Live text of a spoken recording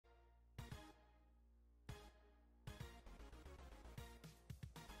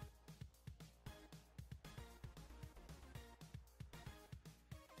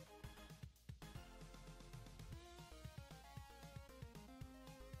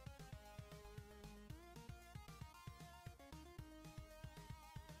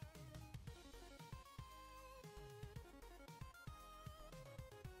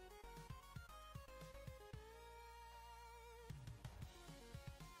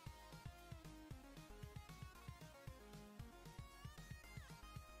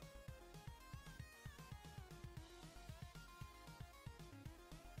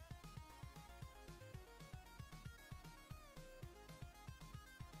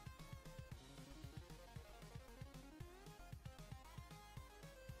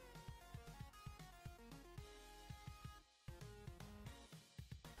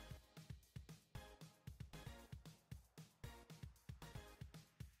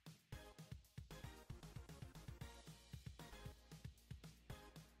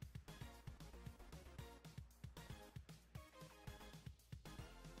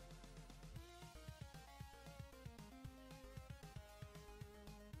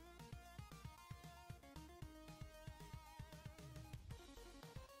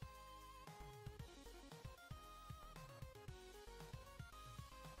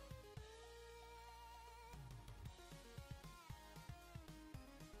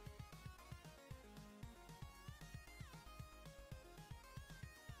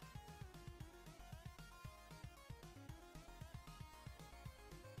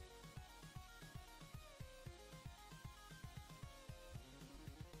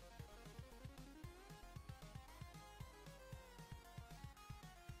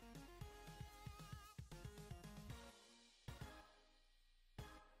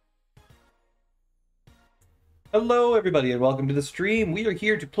Hello everybody and welcome to the stream. We are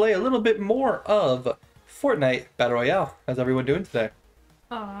here to play a little bit more of Fortnite Battle Royale. How's everyone doing today?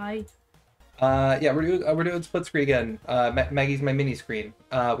 Hi. Yeah, we're doing split screen again. Maggie's my mini screen.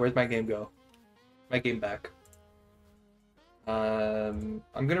 Where's my game go? My game back. I'm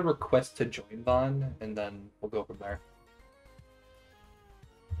gonna request to join Vaughn and then we'll go from there.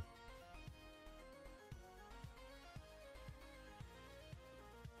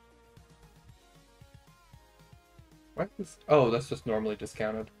 What is? Oh, that's just normally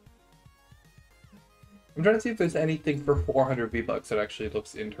discounted. I'm trying to see if there's anything for 400 V-Bucks that actually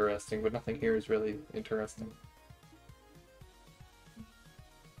looks interesting, but nothing here is really interesting.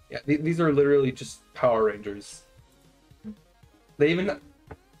 Yeah, these are literally just Power Rangers. They're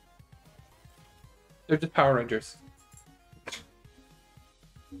just Power Rangers.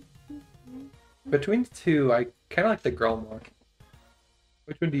 Between the two, I kind of like the girl more.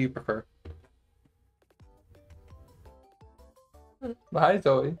 Which one do you prefer? Hi,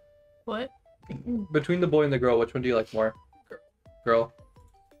 Zoe. What? Between the boy and the girl, which one do you like more? Girl.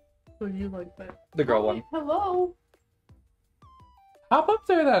 What do you like that? The girl Hi, one. Hello. Hop up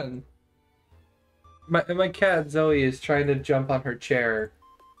there then. My cat Zoe is trying to jump on her chair.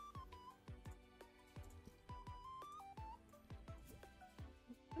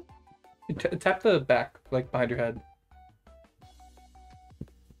 Tap the back, like behind your head.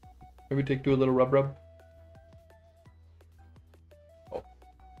 Maybe do a little rub rub. Oh.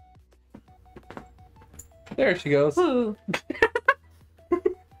 There she goes. Ooh.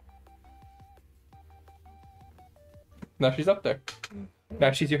 Now she's up there.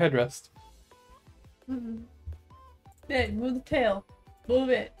 Now she's your headrest. Hey, move the tail. Move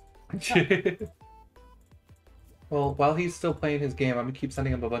it. Well, while he's still playing his game, I'm gonna keep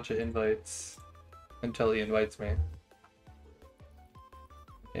sending him a bunch of invites until he invites me.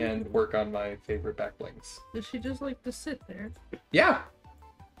 And work on my favorite backlinks. Does she just like to sit there? Yeah!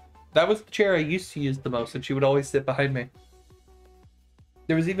 That was the chair I used to use the most, and she would always sit behind me.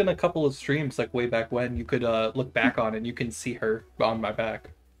 There was even a couple of streams, like way back when, you could look back on and you can see her on my back.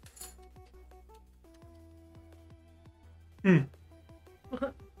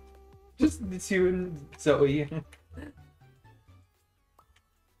 Just it's you and Zoe.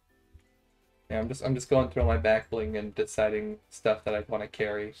 Yeah, I'm just going through my back bling and deciding stuff that I want to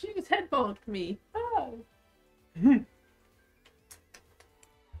carry. She just headbunked me. Oh.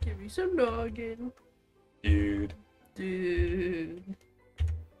 Give me some noggin. Dude. Dude.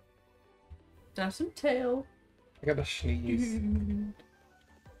 That's some tail. I got a sneeze. Dude.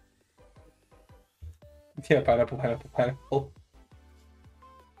 Yeah, pineapple.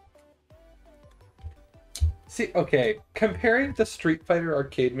 See, okay, comparing the Street Fighter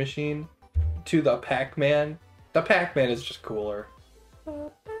arcade machine to the Pac-Man is just cooler.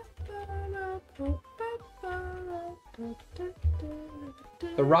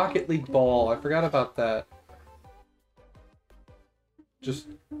 The Rocket League ball, I forgot about that. Just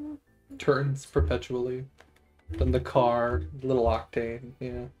turns perpetually. Then the car, little octane,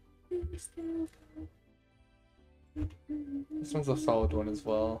 yeah. This one's a solid one as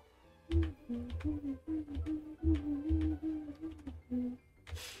well.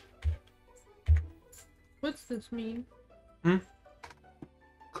 What's this mean?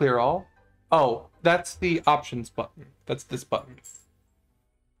 Clear all? Oh, that's the options button. That's this button.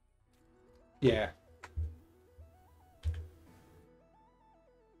 Yeah.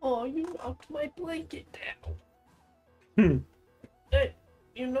 Oh, you knocked my blanket down. Hey,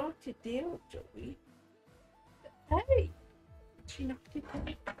 you knocked it down, Joey. Hey, she knocked it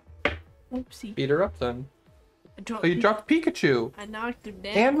down. Oopsie. Beat her up then. dropped Oh, you dropped Pikachu! I knocked him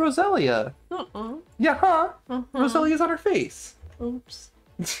down. And Roselia! Uh-uh. Yeah, huh? Uh-huh. Roselia's on her face. Oops.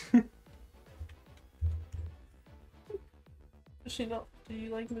 Does she not? Do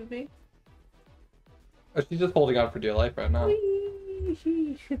you like moving? Oh, she's just holding on for dear life right now.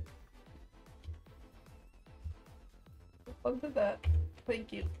 Whee! Onto that.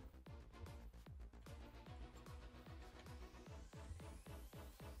 Thank you.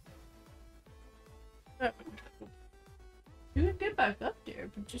 You can get back up there,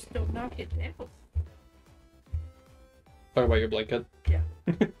 but just don't knock it down. Talk about your blanket. Yeah.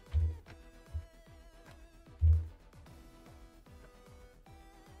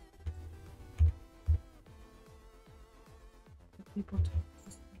 People talk.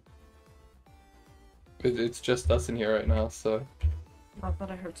 It's just us in here right now, so. I thought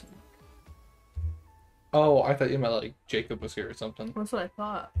I heard something. Oh, I thought you meant like Jacob was here or something. That's what I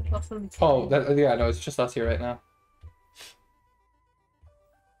thought. I thought somebody. Oh, yeah, no, it's just us here right now.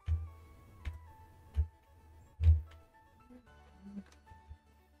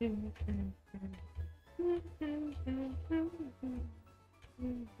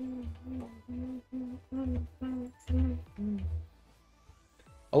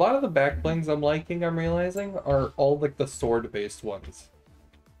 A lot of the back blings I'm liking, I'm realizing, are all like the sword-based ones.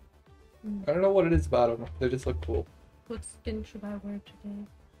 I don't know what it is about them. They just look cool. What skin should I wear today?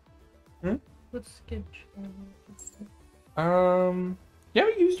 Hmm? What skin should I wear today? You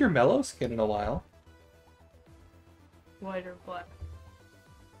haven't used your mellow skin in a while. White or black?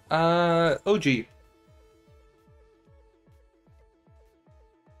 OG.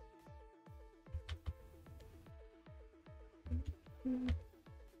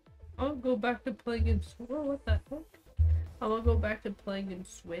 I'll go back to playing in what the heck? I'm gonna go back to playing in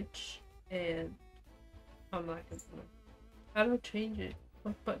Switch, and I'm not gonna. How do I change it?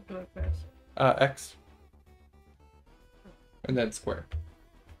 What button do I press? X. And then square.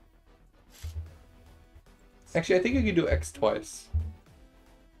 Actually, I think you can do X twice.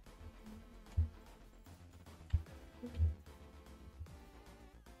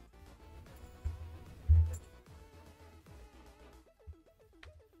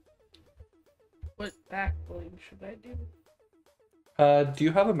 What back bling should I do? Do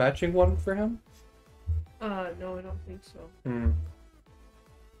you have a matching one for him? No, I don't think so. Hmm.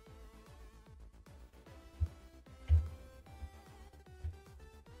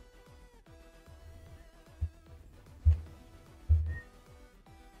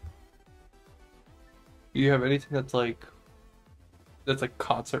 You have anything that's like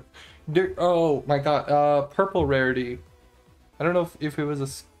concert? Oh my god, purple rarity. I don't know if it was a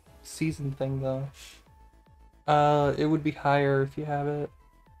season thing though. It would be higher if you have it.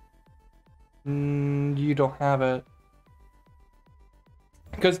 You don't have it.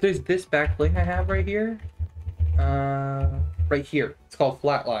 Because there's this back bling I have right here. Right here. It's called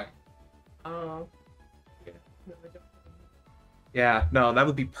Flatline. Oh. Yeah. Yeah, no, that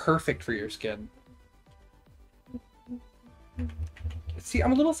would be perfect for your skin. See,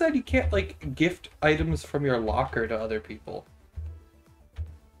 I'm a little sad you can't, like, gift items from your locker to other people.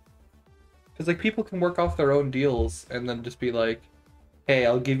 Because, like, people can work off their own deals and then just be like, hey,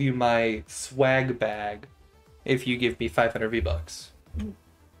 I'll give you my swag bag if you give me 500 V-Bucks.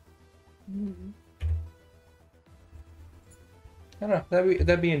 Mm-hmm. I don't know,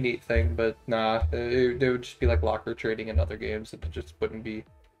 that'd be a neat thing, but nah, it would just be like locker trading in other games, and it just wouldn't be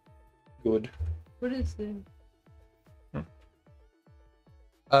good. What is this?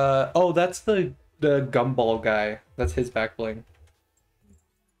 Oh, that's the gumball guy. That's his back bling.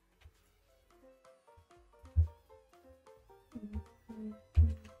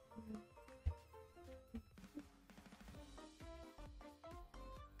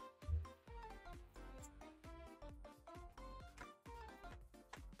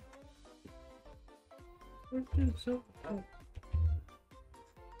 So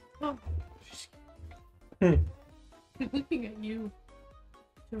oh, Hmm. he's looking at you.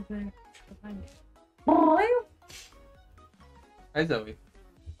 So there, behind Hi, Zoe.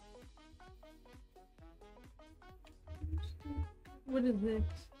 What is this?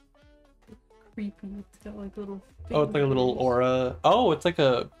 Creepy. It's got like little. Oh, it's like a little fingers. aura. Oh, it's like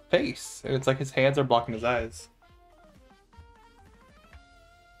a face, and it's like his hands are blocking his eyes.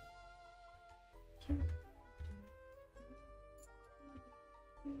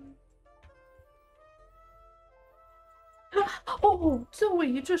 Oh, Zoe,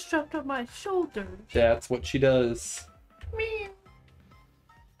 you just jumped on my shoulder. That's what she does. Meow.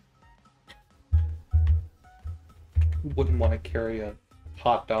 Who wouldn't want to carry a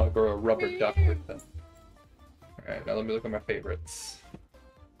hot dog or a rubber duck with them? Alright, now let me look at my favorites.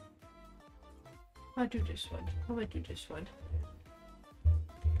 I'll do this one. How about do this one?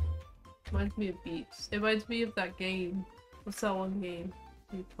 Reminds me of Beats. It reminds me of that game. What's that one game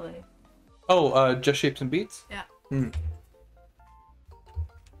you play? Oh, Just Shapes and Beats? Yeah. Hmm.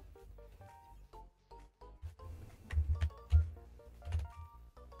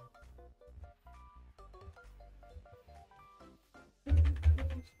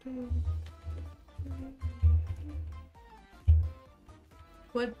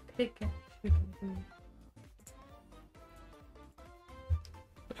 What pickaxe should I do?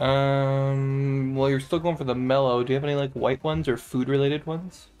 Well, you're still going for the mellow. Do you have any like white ones or food related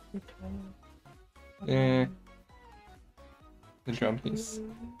ones? Which one? Eh. The drum piece.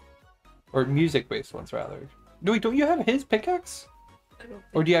 Or music based ones rather. No, wait, don't you have his pickaxe? I don't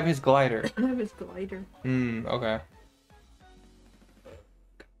Or do you have his glider? I have his glider. Okay.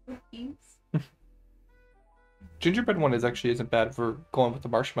 Cookies. Gingerbread one isn't bad for going with the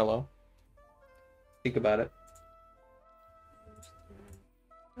marshmallow. Think about it.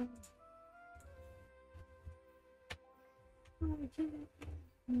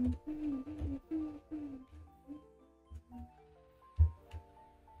 Okay,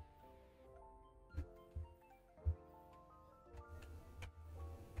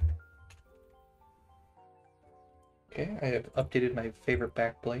 I have updated my favorite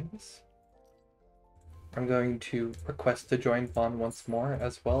back blings. I'm going to request to join Vaughn once more,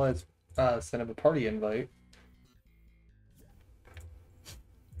 as well as send him a party invite.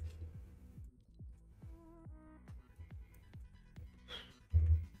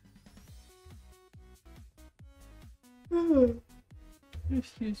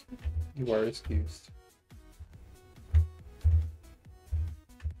 Excuse me. You are excused.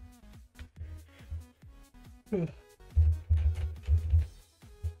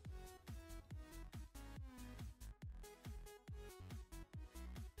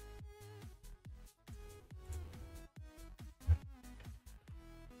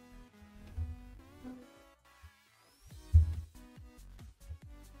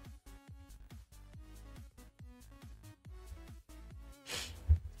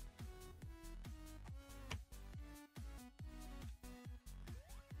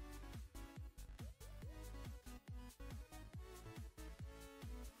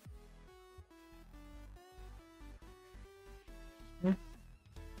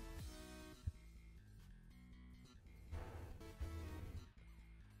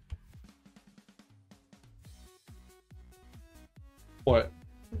 What?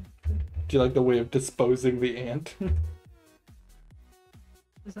 Do you like the way of disposing the ant?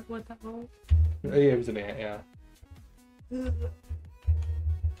 Is that what that was? Yeah, it was an ant, yeah.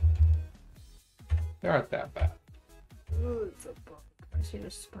 They aren't that bad. Oh, it's a bug. I seen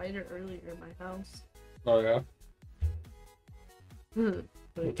a spider earlier in my house. Oh, yeah? What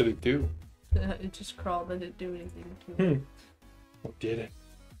What did it do? It just crawled. I didn't do anything to it. What did it?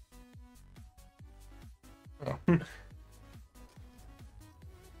 Oh.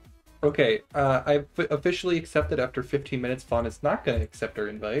 Okay, I've officially accepted after 15 minutes. Fawn is not going to accept our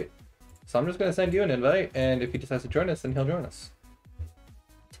invite. So I'm just going to send you an invite, and if he decides to join us, then he'll join us.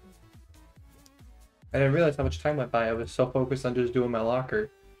 I didn't realize how much time went by. I was so focused on just doing my locker.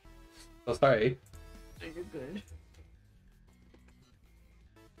 So sorry. You're good.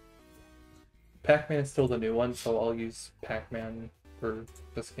 Pac-Man is still the new one, so I'll use Pac-Man for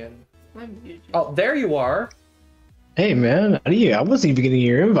the skin. I'm muted. Oh, there you are! Hey man, I wasn't even getting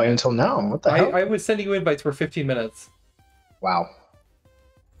your invite until now. What the hell? I was sending you invites for 15 minutes. Wow.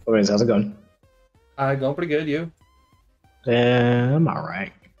 Anyways, how's it going? Going pretty good, you? I'm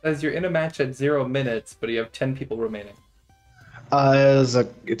alright. Says you're in a match at 0 minutes, but you have 10 people remaining.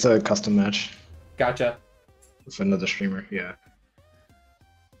 It's a custom match Gotcha. with another streamer, yeah.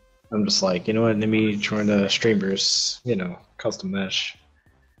 I'm just like, you know what, let me join the streamers, custom match.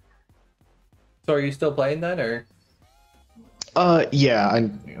 So are you still playing then, or? Yeah,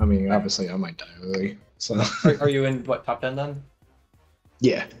 I mean, obviously I might die early, so. Are you in, what, top 10 then?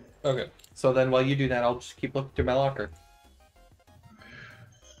 Yeah. Okay. So then while you do that, I'll just keep looking through my locker.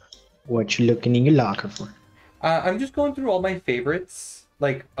 What you looking in your locker for? I'm just going through all my favorites,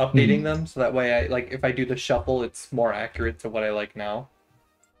 like updating them, so that way if I do the shuffle, it's more accurate to what I like now.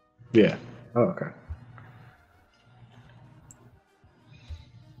 Yeah. Oh, okay.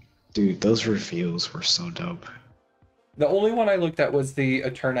 Dude, those reveals were so dope. The only one I looked at was the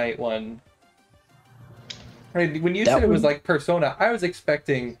Eternite one. When you That said it was one- like Persona, I was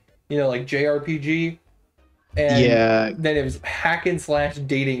expecting, like JRPG, and Yeah. then it was hack and slash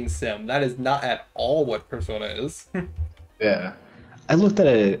dating sim. That is not at all what Persona is. Yeah. I looked at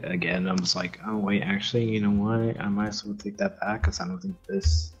it again and I was like, oh wait, actually, you know what? I might as well take that back because I don't think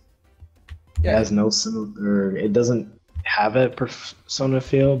this has no similar, it doesn't have a Persona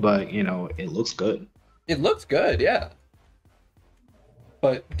feel, but it looks good. It looks good, yeah.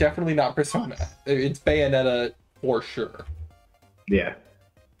 But definitely not Persona. It's Bayonetta for sure. Yeah.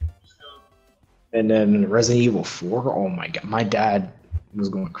 And then Resident Evil 4, oh my god, my dad was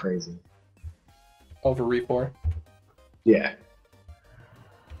going crazy. Over RE4. Yeah.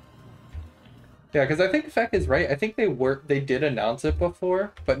 Yeah, because I think Feck is right. I think they did announce it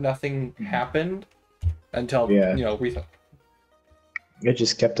before, but nothing happened until recent. It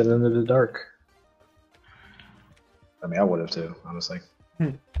just kept it under the dark. I mean, I would have too, honestly.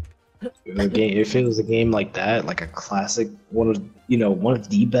 If it was a game like that, like a classic, one of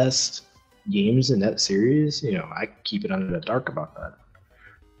the best games in that series, I keep it under the dark about that.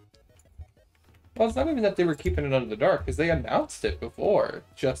 Well, it's not even that they were keeping it under the dark, because they announced it before.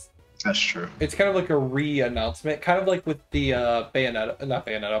 Just That's true. it's kind of like a re-announcement, kind of like with the Bayonetta, not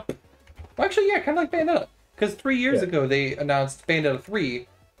Bayonetta. Well, actually, yeah, kind of like Bayonetta, because 3 years ago they announced Bayonetta 3,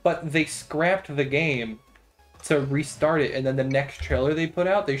 but they scrapped the game to restart it, and then the next trailer they put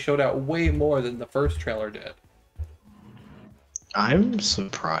out, they showed out way more than the first trailer did. I'm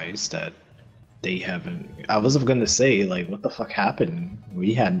surprised that they haven't. I was gonna say, like, what the fuck happened?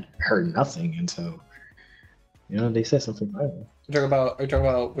 We had heard nothing until, they said something finally. Are you talking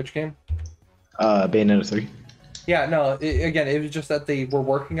about which game? Bayonetta 3. Yeah, no, again, it was just that they were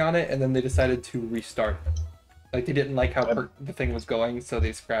working on it, and then they decided to restart it. Like, they didn't like how the thing was going, so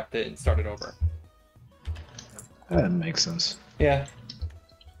they scrapped it and started over. That makes sense. Yeah.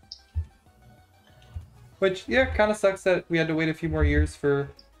 Which, yeah, kind of sucks that we had to wait a few more years for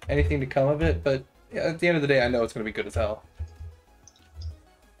anything to come of it, but yeah, at the end of the day, I know it's going to be good as hell.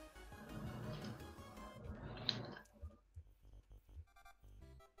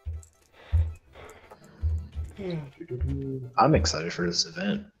 I'm excited for this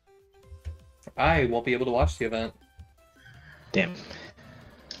event. I won't be able to watch the event. Damn.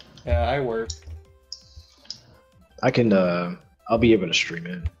 Yeah, I work. I can. I'll be able to stream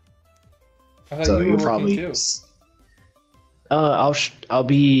it. I thought So you were you'll working probably. too. I'll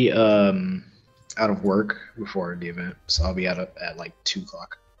be out of work before the event, so I'll be out at like 2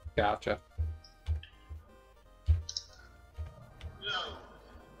 o'clock. Gotcha.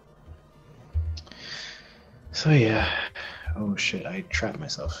 So yeah. Oh shit! I trapped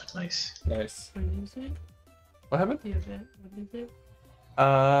myself. Nice. Nice. When is it? What happened? The event? When is it?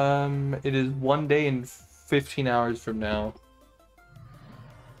 It is 1 day and 15 hours from now.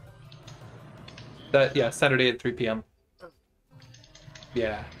 Yeah, Saturday at 3 p.m.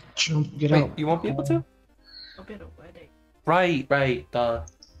 Yeah. Jump! Get Wait, out! you won't be able to? I'll be at a wedding. Right. Duh.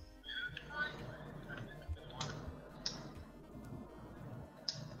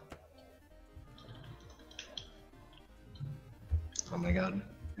 Oh my god!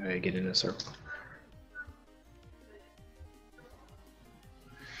 I gotta get in a circle.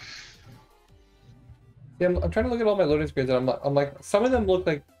 Yeah, I'm trying to look at all my loading screens, and I'm like, some of them look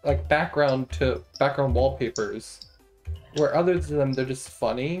like background wallpapers, where others of them they're just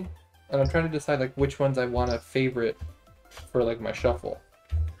funny, and I'm trying to decide like which ones I want to favorite for like my shuffle.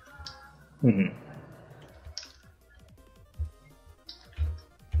 Mm-hmm.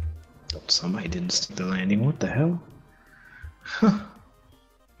 Oh, somebody didn't stick the landing. What the hell? Huh.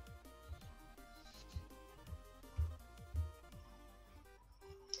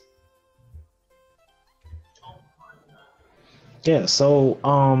 Yeah, so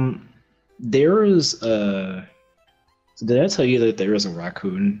there is did I tell you that there is a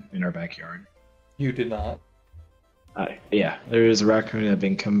raccoon in our backyard? You did not. Yeah, there is a raccoon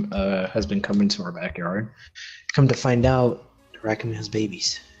that has been coming to our backyard. Come to find out, the raccoon has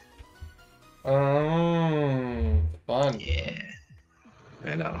babies. Fun. Yeah,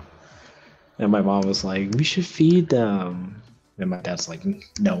 I know. And my mom was like, "We should feed them," and my dad's like,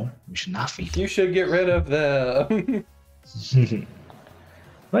 "No, we should not feed them." You should get rid of them.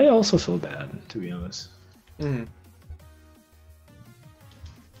 I also feel bad, to be honest. Mm.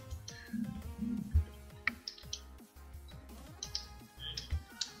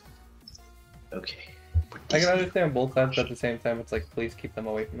 Okay. I can understand both sides, but at the same time, it's like, please keep them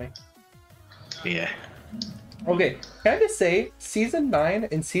away from me. Yeah. Okay, can I just say, Season 9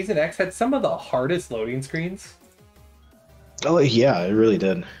 and Season X had some of the hardest loading screens. Oh yeah, it really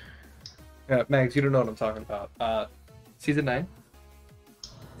did. Mags, you don't know what I'm talking about. Season 9,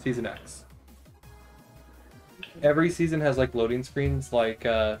 Season X. Every season has like loading screens, like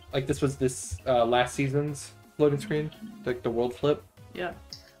this was this last season's loading screen, like the world flip. Yeah.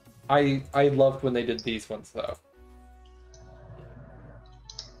 I loved when they did these ones though.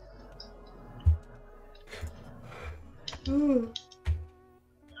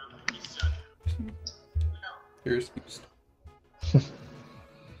 Here's Beast. I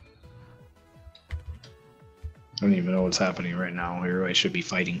don't even know what's happening right now. Everybody should be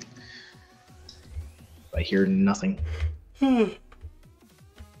fighting. I hear nothing.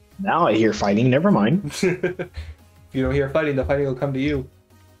 Now I hear fighting. Never mind. If you don't hear fighting, the fighting will come to you.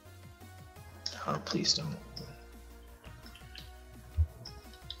 Oh, please don't.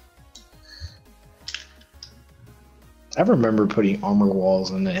 I remember putting armor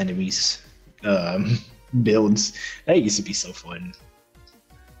walls on the enemies' builds. That used to be so fun.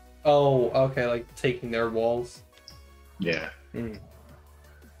 Oh, okay, like taking their walls. Yeah. Mm.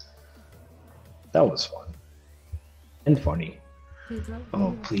 That was fun. And funny. Is that Oh,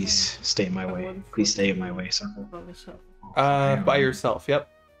 one? please stay in my way. Please stay in my way, circle. By myself. By yourself, yep.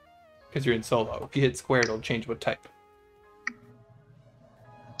 Because you're in solo. If you hit square, it'll change what type.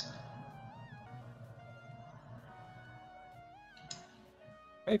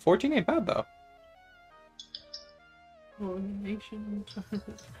 Hey, 14 ain't bad though. Oh, nation.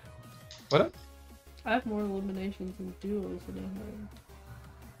 What up? I have more eliminations in duos than I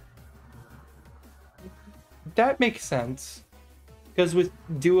have. That makes sense. Because with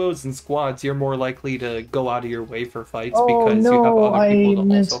duos and squads, you're more likely to go out of your way for fights Oh because you have no, other I people to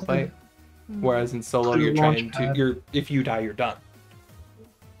also missed fight. it. Whereas in solo, Could've you're launched trying to pad. if you die, you're done.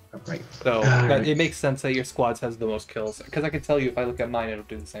 Right. So Alright. it makes sense that your squads has the most kills. Because I can tell you if I look at mine, it'll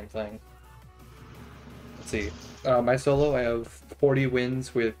do the same thing. Let's see. My solo, I have 40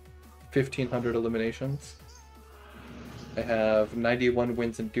 wins with 1,500 eliminations. I have 91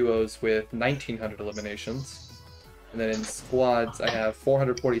 wins in duos with 1,900 eliminations. And then in squads, I have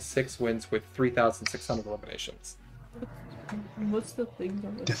 446 wins with 3,600 eliminations. What's the thing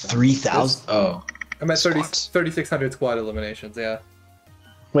on The the side? 3,000. Oh. I'm at Squads. 3,600 squad eliminations, yeah.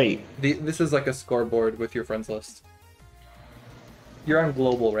 Wait. This is like a scoreboard with your friends list. You're on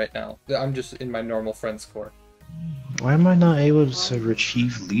global right now. I'm just in my normal friend score. Why am I not able to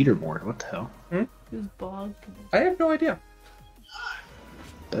achieve leaderboard? What the hell? Who's bog? I have no idea.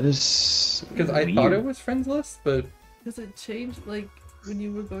 That is Because I thought it was friends list, but Because it changed like when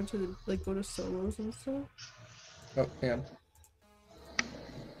you were going to go to solos and stuff. oh yeah,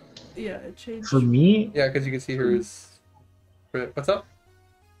 Yeah, it changed. For me, yeah, because you can see hers. What's up?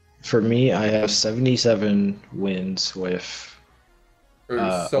 for me, I have 77 wins with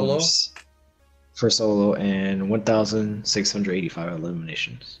Or solo. for solo and 1,685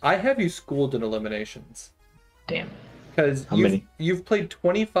 eliminations. I have you schooled in eliminations Damn. because How many? you've played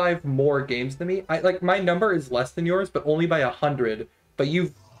 25 more games than me. I like my number is less than yours, but only by 100. But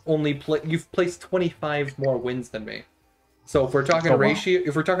you've placed 25 more wins than me. So if we're talking Oh, wow.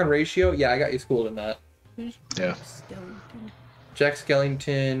 ratio, yeah, I got you schooled in that. Who's Yeah. skeleton? Jack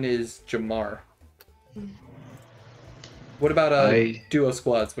Skellington is Jamar. What about I- duo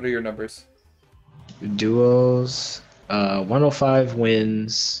squads? What are your numbers? Duos, 105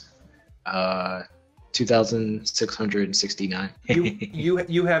 wins, 2,669.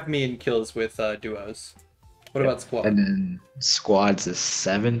 You have me in kills with duos. What about squad? And then squads is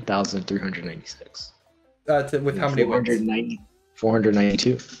 7,396. With how many wins?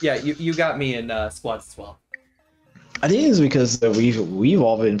 492. Yeah, you got me in squads as well. I think it's because we've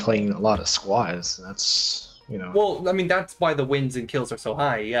all been playing a lot of squads. That's Well, I mean that's why the wins and kills are so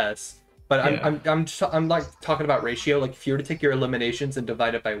high. Yes, but Yeah. I'm like talking about ratio. Like if you were to take your eliminations and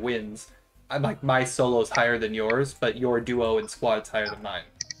divide it by wins, I'm like my solo's higher than yours, but your duo and squad's higher than mine.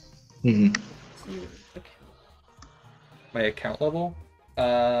 Mhm. Okay. My account level.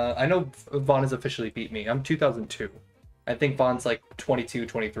 I know Vaughn has officially beat me. I'm 2002. I think Vaughn's like 22,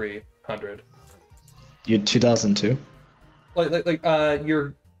 2300. You 2002. Like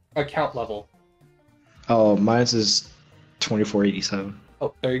your account level. Oh, mine's is 2487.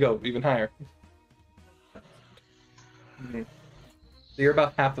 Oh, there you go, even higher. Mhm. So you're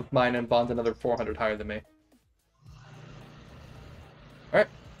about half of mine, and Vaughn's another 400 higher than me. All right,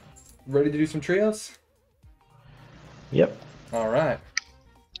 ready to do some trios? Yep. All right.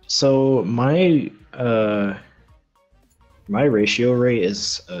 So my ratio rate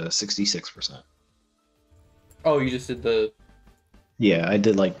is 66%. Oh, you just did the. Yeah, I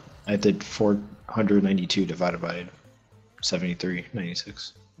did 492 divided by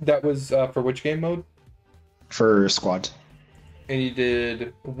 7396 That was for which game mode? for squad. And you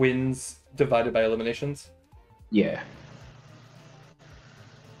did wins divided by eliminations. Yeah.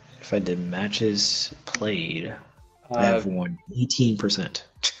 If I did matches played, I have won 18%.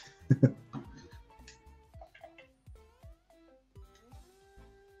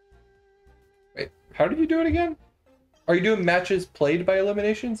 Wait, how did you do it again? Are you doing matches played by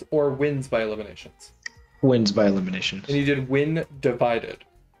eliminations or wins by eliminations? Wins by eliminations. And you did win divided.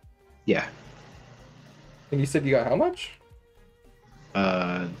 Yeah. And you said you got how much?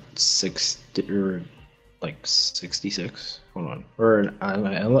 60 or like 66. Hold on. Or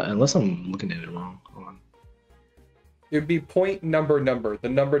unless I'm looking at it wrong. Hold on. It would be point number. The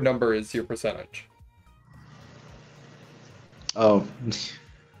number is your percentage. Oh.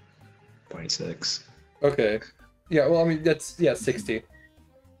 0.6. Okay. Yeah, well, I mean, that's, 60.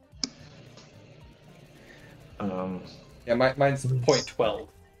 Yeah, mine's point 12.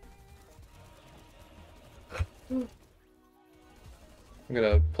 I'm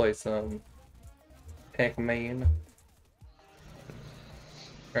gonna play some Pac-Man.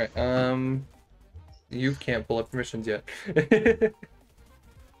 Alright, you can't pull up permissions yet.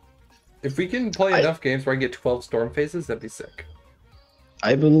 If we can play enough games where I can get 12 storm phases, that'd be sick.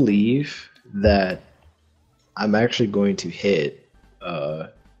 I believe that I'm actually going to hit my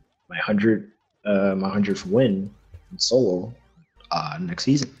 100th win in solo next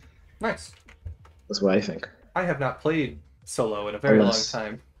season. Nice. That's what I think. I have not played solo in a very long Unless-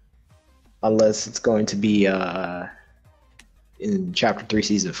 time. unless it's going to be in chapter 3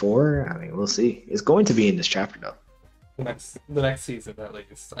 season 4. I mean, we'll see. It's going to be in this chapter though. The next season at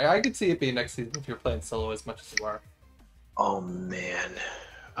least. I could see it being next season if you're playing solo as much as you are. Oh man,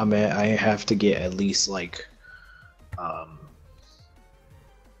 I mean, I have to get at least like um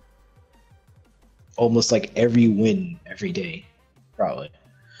almost like every win every day, probably.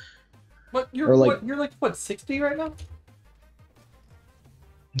 What Or like you're like what 60 right now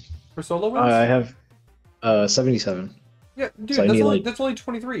for solo I wins? have 77, Yeah, so dude, I that's need only like that's only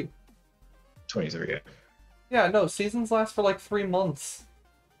 23. 23. Yeah, no, seasons last for like 3 months.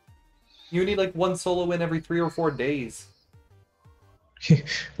 You need like one solo win every 3 or 4 days.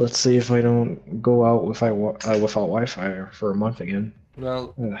 Let's see if I don't go out without Wi-Fi for a month again.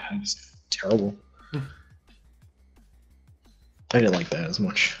 Well, It's terrible. I didn't like that as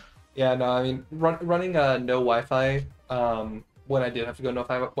much. yeah, no, I mean running no Wi-Fi when I did have to go no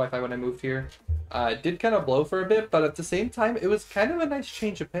Wi-Fi when I moved here, did kind of blow for a bit, but at the same time it was kind of a nice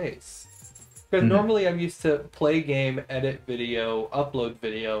change of pace. Because Mhm. normally I'm used to play game, edit video, upload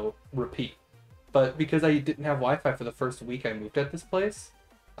video, repeat. But because I didn't have Wi-Fi for the first week I moved at this place,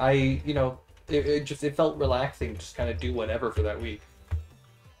 it felt relaxing, just kind of do whatever for that week.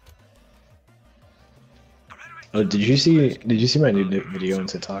 Oh, did you see my new video on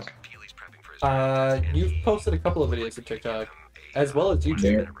TikTok? You've posted a couple of videos to TikTok, as well as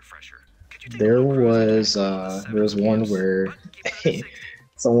YouTube. There was one where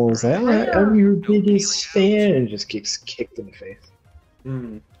someone was like, I'm your biggest fan," and just gets kicked in the face.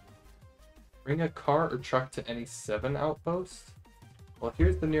 Hmm. Bring a car or truck to any 7 outpost? Well,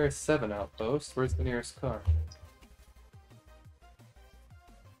 here's the nearest 7 outpost. Where's the nearest car?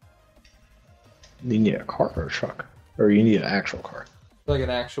 You need a car or a truck, or you need an actual car. Like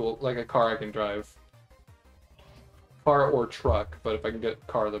a car I can drive. Car or truck, but if I can get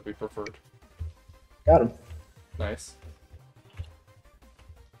a car, that'd be preferred. Got him. Nice.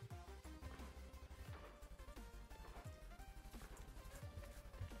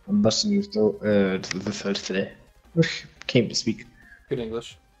 I'm busting you through to the third today. Can't speak. Good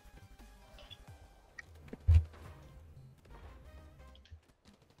English.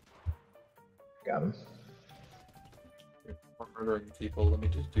 Got him. We're murdering people. Let me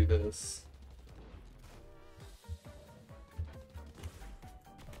just do this.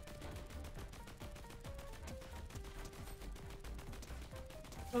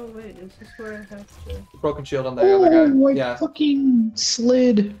 Oh wait, is this where I have to? Broken shield on the other guy. I Yeah. fucking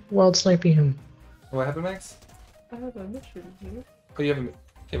slid while sniping him. What happened, Max? I have a mission here. Oh, you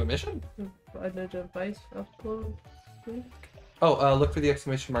have a mission? Find a device upload link. Oh, look for the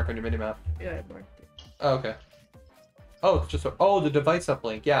exclamation mark on your minimap. Yeah, I marked it. Oh, okay. Oh, it's just the device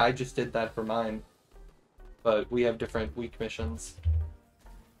uplink. Yeah, I just did that for mine. But we have different week missions.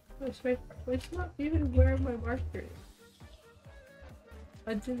 Oh, it's not even where my marker is.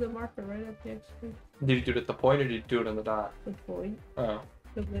 I did the marker right at the exclamation Did you do it at the point or did you do it on the dot? point. Oh.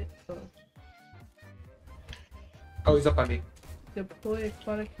 Oh. Oh, he's up by me. Deploy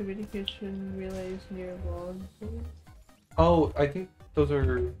aquatic communication relays near lawn. Oh, I think those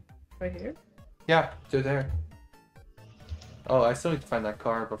are... Right here? Yeah, they're there. Oh, I still need to find that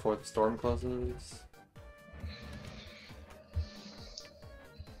car before the storm closes.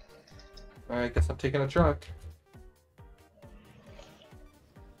 Alright, guess I'm taking a truck.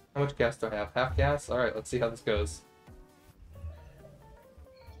 How much gas do I have? Half gas? Alright, let's see how this goes.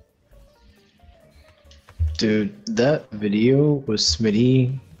 Dude, that video was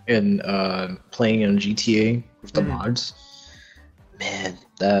Smitty and playing on GTA with the mods. Man,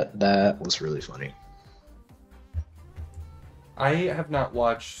 that was really funny. I have not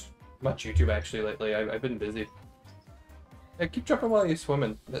watched much YouTube actually lately. I've been busy. Yeah, keep jumping while you're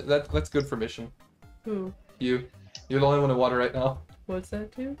swimming. That's good for mission. Who? You. You're the only one in water right now. What's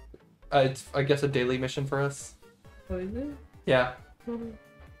that do? It's, I guess, a daily mission for us. What is it? Yeah.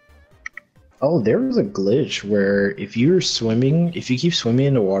 Oh, there was a glitch where if you keep swimming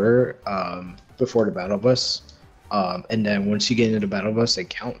in the water before the battle bus, and then once you get into the battle bus, it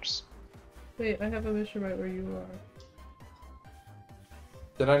counts. Wait, I have a mission right where you are.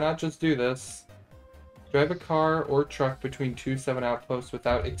 Did I not just do this? Drive a car or truck between 2 7 outposts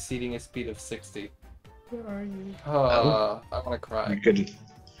without exceeding a speed of 60. Where are you? I want to cry. You could,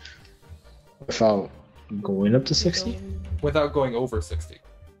 without going up to 60? Without going over 60.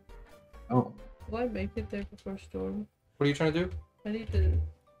 Oh. Will I make it there before storm? What are you trying to do? I need to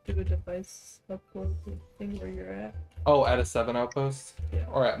do a device upload thing where you're at. Oh, at a 7 outpost? Yeah.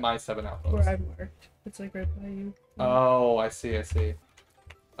 Or at my 7 outpost? Where I'm marked. It's like right by you. Oh, I see.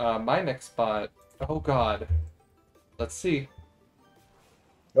 My next spot. Oh god. Let's see.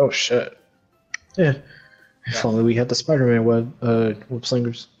 Oh shit. Yeah. If Yeah. only we had the Spider-Man web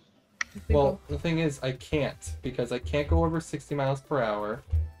slingers. Well, the thing is, I can't because I can't go over 60 miles per hour,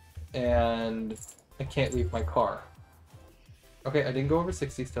 and I can't leave my car. Okay, I didn't go over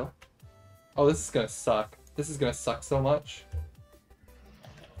 60 still. Oh, this is gonna suck. This is gonna suck so much.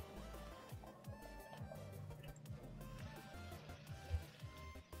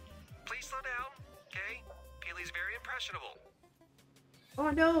 Please slow down, okay? Peely's very impressionable. Oh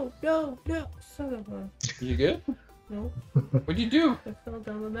no, no, no! Son of a. You good? No, What'd you do? I fell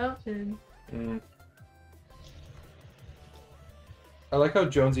down the mountain. I like how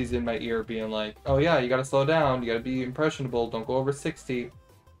Jonesy's in my ear being like, oh yeah, you gotta slow down, you gotta be impressionable, don't go over 60.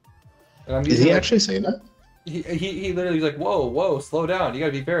 And I'm Is using he like, actually saying that? he literally was like, whoa, slow down, you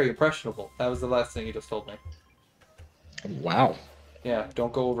gotta be very impressionable. That was the last thing he just told me. Wow. Yeah,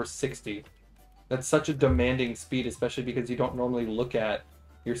 don't go over 60. That's such a demanding speed, especially because you don't normally look at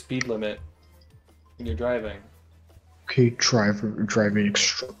your speed limit when you're driving. Okay, driving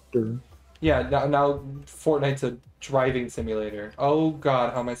instructor. Yeah, now Fortnite's a driving simulator. Oh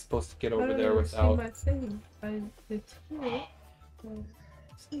god, how am I supposed to get over there without... See my thing. It's here.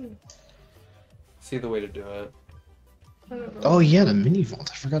 See. See the way to do it. I don't know. Oh yeah, the mini vault.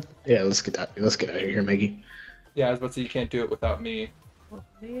 I forgot. Yeah, let's get that. Let's get out of here, Maggie. Yeah, I was about to say you can't do it without me. Oh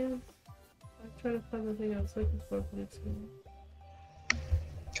man. I'm trying to find the thing I was looking for, but it's in.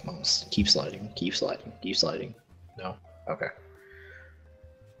 Come on, keep sliding, keep sliding, keep sliding. No. Okay.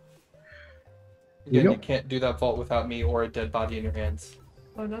 Again, Yep. you can't do that vault without me or a dead body in your hands.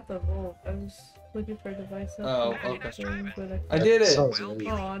 Oh, not the vault. I was looking for a device. Oh, Thing, okay. but I did it! Sounds really,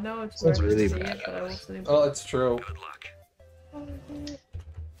 Oh, now it's sounds where I really see bad. it, but I wasn't able Oh, it's true. Good luck. to.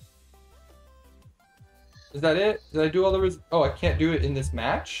 Is that it? Did I do all the Oh, I can't do it in this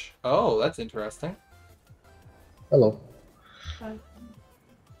match? Oh, that's interesting. Hello.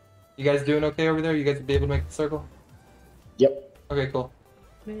 You guys doing okay over there? You guys be able to make the circle? Yep. Okay, cool.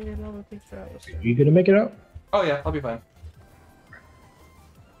 Man, all the picture I was. You gonna make it out? Oh yeah, I'll be fine.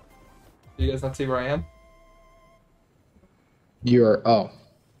 Do you guys not see where I am? You're. Oh,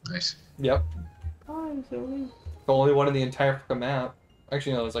 nice. Yep. Oh, Zoe. The only one in the entire fucking map.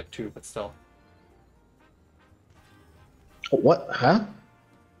 Actually, no, there's like two, but still. What? Huh?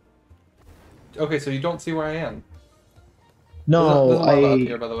 Okay, so you don't see where I am. No, there's a lava up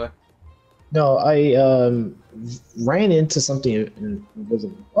here, by the way. No, I ran into something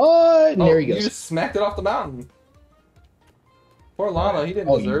invisible. Oh, and there he You goes. just smacked it off the mountain. Poor llama, he didn't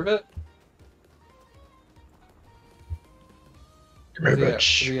Oh, deserve it. Come here, Where's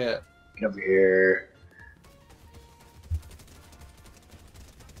bitch. he at? Get over here.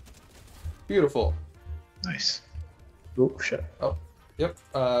 Beautiful. Nice. Oh shit. Yep.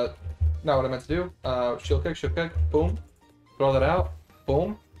 Now what I meant to do. Shield kick, boom. Throw that out.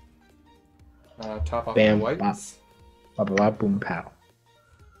 Boom. Top off Bam, the whites. Blah blah blah. Boom pow.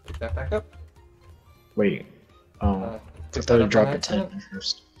 Pick that back up. Wait. Oh, I Pick thought that I up dropped on a 10 accident.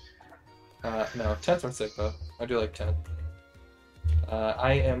 first. No, 10s are sick though. I do like 10.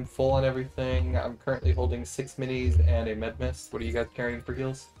 I am full on everything. I'm currently holding 6 minis and a med mist. What are you guys carrying for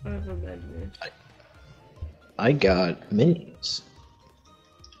heals? I have a med. I got minis.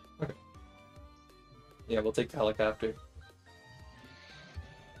 Yeah, we'll take the helicopter.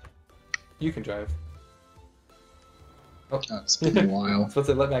 You can drive. Oh, it's been a while. So let's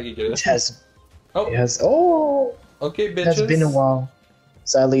let Maggie get It it. has. Oh, It has. Oh, okay, it bitches. has been a while.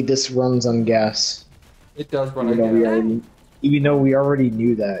 Sadly, this runs on gas. It does run Even though again. we already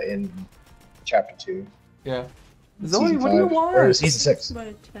knew that in chapter 2. Yeah. Season Zoe, what do you 5, want? or season 6. My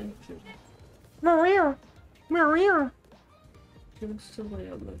attention. Maria. Maria. She wants to lay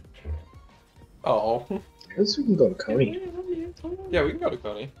on the chair. Oh. I guess we can go to Coney. Yeah, we can go to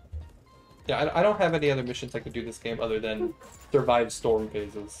Coney. Yeah, I don't have any other missions I could do this game other than survive storm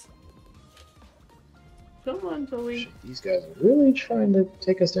phases. Come on, Zoe. Shit, these guys are really trying to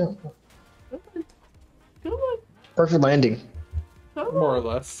take us down. Come on. Come on. Perfect landing. Come More or on.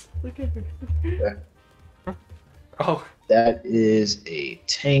 less. Look at her. Yeah. Oh, That is a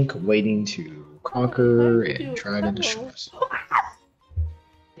tank waiting to conquer thank you. and try to Hello. destroy us.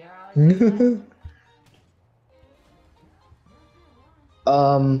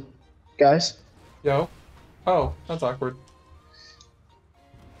 Guys, yo. Oh, that's awkward.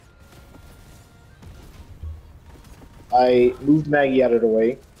 I moved Maggie out of the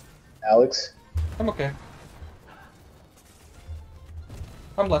way. Alex, I'm okay.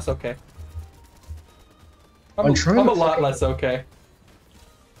 I'm less okay. I'm trying I'm to a lot fucking- less okay.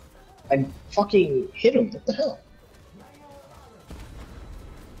 I fucking hit him. What the hell?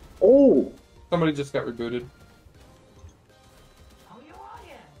 Oh, Somebody just got rebooted.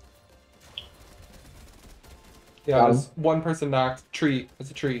 Yeah, Got there's him. one person knocked. Tree.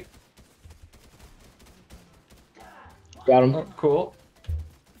 It's a tree. Got him. Oh, cool.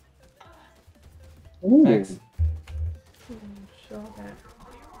 Ooh. Thanks. Saw that.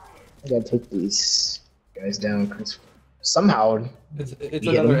 I gotta take these guys down because somehow. It's You hit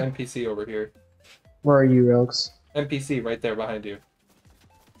another him? NPC over here. Where are you, Alex? NPC right there behind you.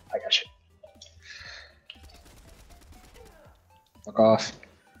 I got you. Fuck off.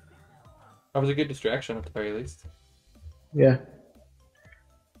 That was a good distraction at the very least. Yeah.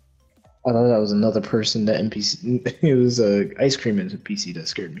 I thought that was another person that NPC. It was a ice cream NPC that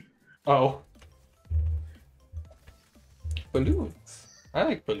scared me. Oh. Balloons. I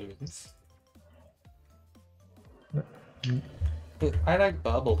like balloons. I like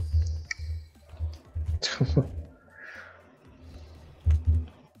bubbles.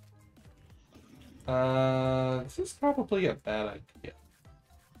 This is probably a bad idea.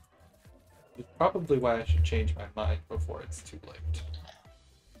 It's probably why I should change my mind before it's too late.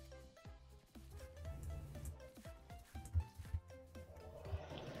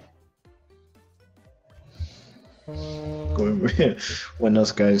 When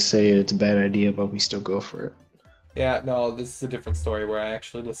those guys say it's a bad idea, but we still go for it. Yeah, no, this is a different story where I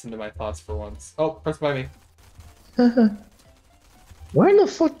actually listen to my thoughts for once. Oh, press by me. Where the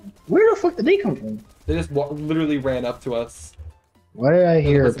fuck did they come from? They just literally ran up to us. Why did I There's a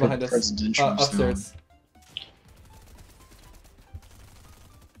hear a person behind us. presidential sound? Upstairs.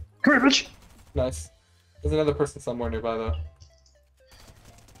 Come here, bitch! Nice. There's another person somewhere nearby though.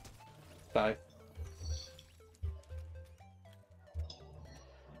 Die.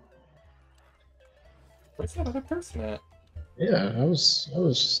 Where's that other person at? Yeah, I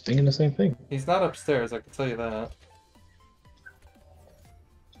was thinking the same thing. He's not upstairs, I can tell you that.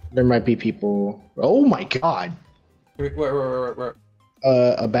 There might be people. Oh my god! Where?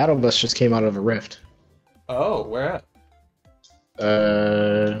 A battle bus just came out of a rift. Oh, where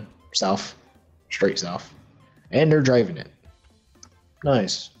at? South, straight south, and they're driving it.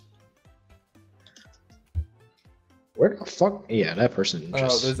 Nice. Where the fuck? Yeah, that person Oh,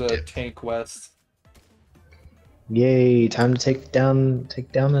 just. there's a dipped. tank west. Yay! Time to take down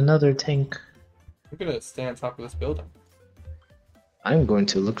another tank. I'm gonna stay on top of this building. I'm going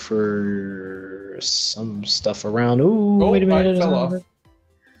to look for some stuff around. Ooh, Oh, wait a minute. I there's fell another-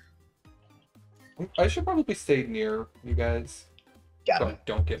 off. I should probably stay near you guys. Got So him. I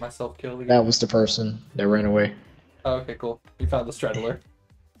don't get myself killed again. That was the person that ran away. Oh, okay, cool. You found the straddler.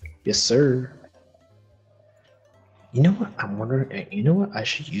 Yes, sir. You know what? I'm wondering. You know what? I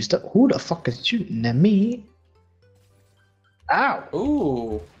should use that. Who the fuck is shooting at me? Ow!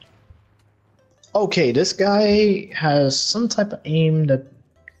 Ooh. Okay, this guy has some type of aim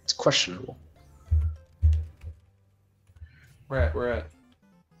that's questionable. Where at?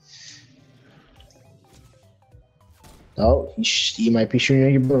 Oh, he might be shooting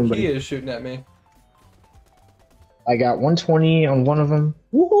at your boom, He buddy. is shooting at me. I got 120 on one of them.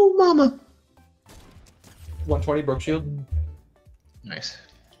 Woohoo, mama! 120 broke shield. Nice.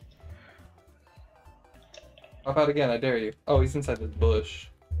 Pop out again, I dare you. Oh, he's inside this bush.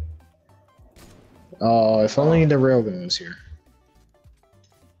 Oh, if only the railgun was here.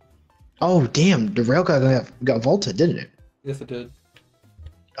 Oh, damn, the railgun got vaulted, didn't it? Yes, it did.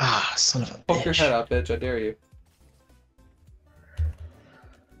 Ah, son of a Poke your bitch. head out, bitch, I dare you.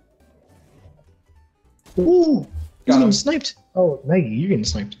 Ooh, he's Got getting him. sniped. Oh, Maggie, you're getting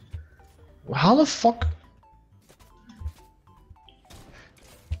sniped. How the fuck?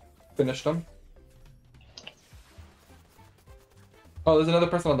 Finished him. Oh, there's another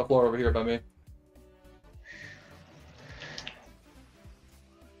person on the floor over here by me.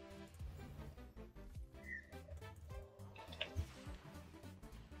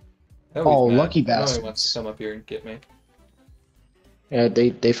 Oh, Oh, he's mad. lucky I know he bastards. wants to come up here and get me. Yeah,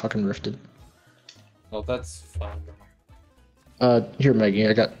 they fucking rifted. Oh, that's fine. Here, Maggie,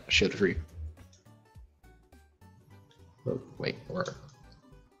 I got shit for you. Oh, wait, where?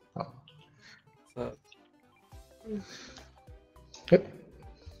 Oh, So, yep.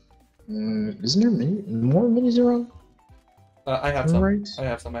 Isn't there more minis around? I have Am I some. right? I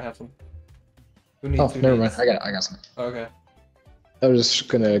have some. Who needs? Oh, Who never needs? mind. I got some. Okay. I was just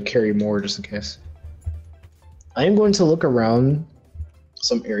gonna carry more just in case. I am going to look around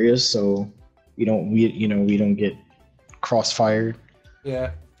some areas so we don't get crossfired.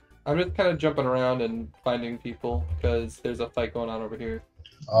 Yeah. I'm just kind of jumping around and finding people because there's a fight going on over here.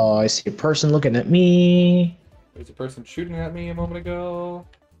 Oh, I see a person looking at me. There's a person shooting at me a moment ago.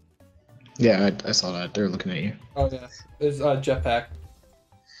 Yeah, I saw that. They're looking at you. Oh yeah. There's a jetpack.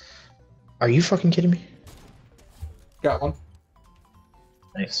 Are you fucking kidding me? Got one.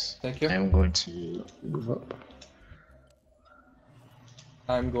 Nice. Thank you. I am going to move up.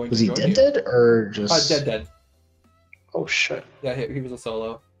 I'm going Was to he join dead you. or just? Dead. Oh shit. Yeah, he was a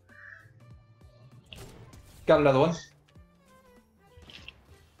solo. Got another one.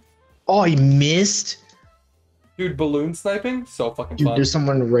 Oh, he missed. Dude, balloon sniping? So fucking Dude, fun. there's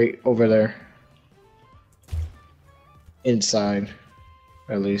someone right over there. Inside,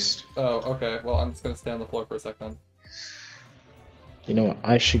 at least. Oh, okay. Well, I'm just gonna stay on the floor for a second. You know what?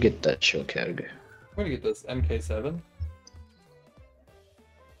 I should get that shield keg. I'm gonna get this MK7.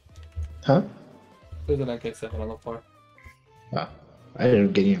 Huh? There's an MK7 on the floor. Oh, I ended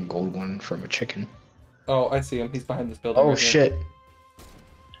up getting a gold one from a chicken. Oh, I see him. He's behind this building. Oh right here. shit.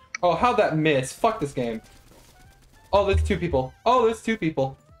 Oh, how'd that miss? Fuck this game. Oh, there's two people. Oh, there's two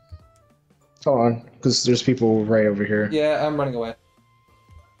people. Hold on, because there's people right over here. Yeah, I'm running away.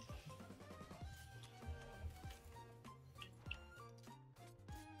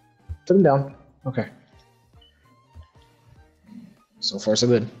 Put him down. Okay. So far, so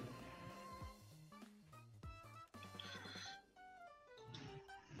good.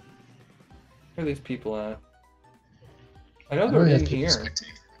 Where are these people at? I know I they're don't have in people here.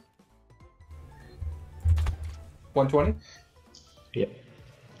 spectating. 120? Yep.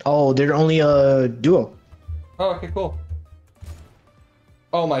 Oh, they're only a duo. Oh, okay, cool.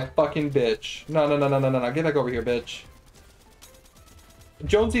 Oh my fucking bitch. No. Get back over here, bitch.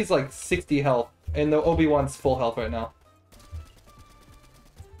 Jonesy's like 60 health, and the Obi-Wan's full health right now.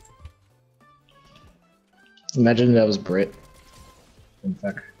 Imagine that was Brit. In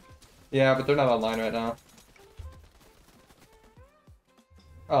fact. Yeah, but they're not online right now.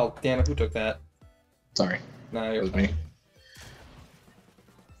 Oh, damn it, who took that? Sorry, Nah, it you're was fine. me.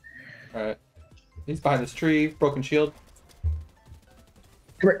 Alright. He's behind this tree, broken shield.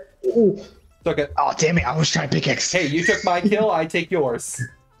 Come here. Ooh. Took it. Oh, damn it. I was trying to pickaxe. Hey, you took my kill, I take yours.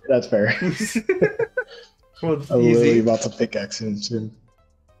 That's fair. Well, I'm literally easy. about to pickaxe him soon.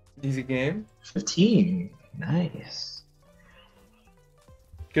 Easy game. 15. Nice.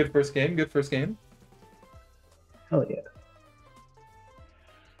 Good first game, good first game. Hell yeah.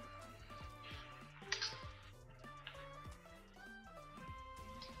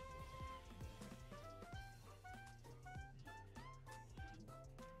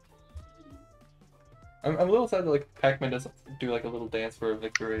 I'm a little sad that like Pac-Man doesn't do like a little dance for a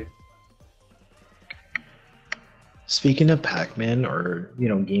victory. Speaking of Pac-Man, or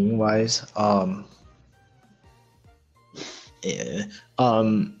gaming wise, yeah,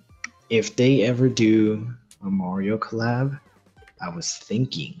 if they ever do a Mario collab, I was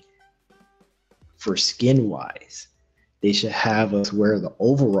thinking for skin wise, they should have us wear the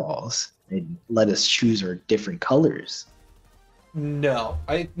overalls and let us choose our different colors. No,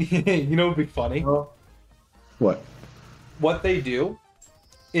 you know, it'd be funny. What? What they do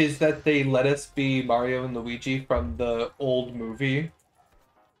is that they let us be Mario and Luigi from the old movie.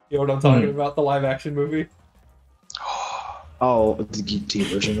 You know what I'm talking about? The live action movie? Oh,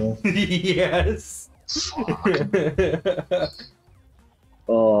 the original. Yes. Fuck.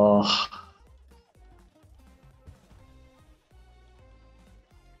 Oh.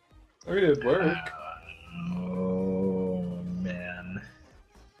 I mean, it'd work. Oh man.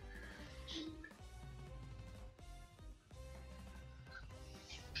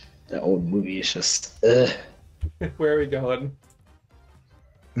 That old movie is just. Where are we going?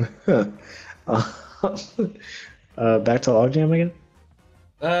 Back to Logjam again?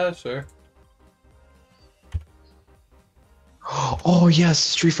 Sure. Oh yes,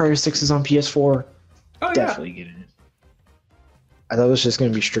 Street Fighter 6 is on PS4. Oh, Definitely get it. I thought it was just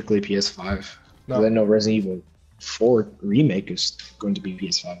going to be strictly PS5. No. I know Resident Evil 4 remake is going to be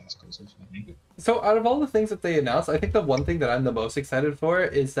PS5 exclusive, I think. So, out of all the things that they announced, I think the one thing that I'm the most excited for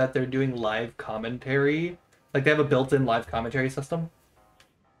is that they're doing live commentary. Like, they have a built-in live commentary system.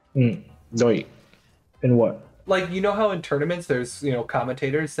 No, wait. In what? Like, you know how in tournaments there's,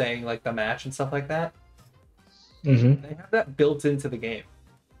 commentators saying, like, the match and stuff like that? Mm-hmm. They have that built into the game,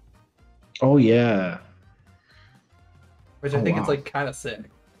 Oh yeah. which I Oh, think is, wow. like, kind of sick.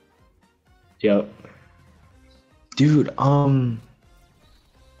 Yep. Dude, damn,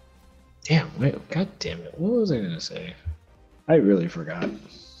 wait, god damn it. What was I gonna say? I really forgot.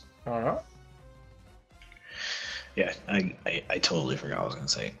 I don't know. Yeah, I totally forgot what I was gonna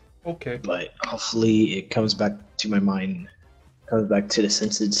say. Okay. But hopefully it comes back to my mind, comes back to the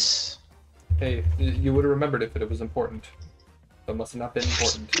senses. Hey, you would have remembered if it was important. That must have not been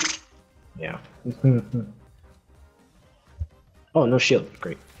important. Yeah. Oh, no shield.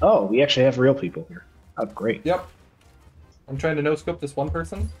 Great. Oh, we actually have real people here. Oh, great. Yep. I'm trying to no-scope this one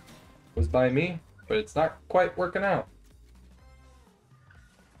person. It was by me, but it's not quite working out.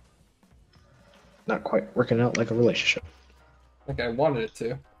 Not quite working out like a relationship. Like I wanted it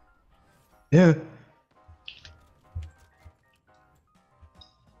to. Yeah.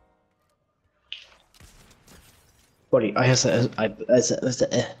 Buddy, I said, I'm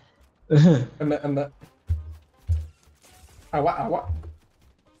not. What?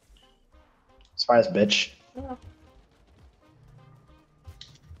 Surprise, bitch.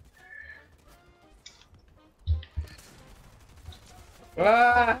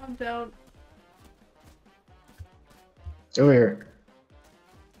 Ah! I'm down. Over here.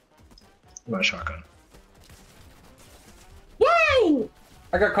 My shotgun. Woo!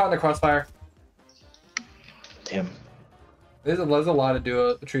 I got caught in the crossfire. Damn. There's a lot of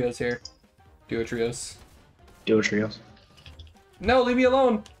trios here. Duo trios. Duo trios. No, leave me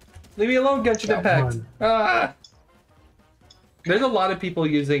alone. Leave me alone, Genshin Got Impact. one. Ah! There's a lot of people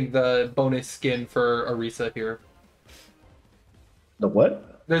using the bonus skin for Orisa here. The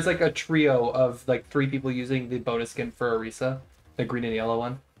what? There's like a trio of like 3 people using the bonus skin for Orisa. The green and yellow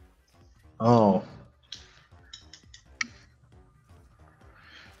one. Oh.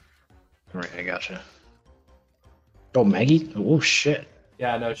 Right, I gotcha. Oh, Maggie? Oh, shit.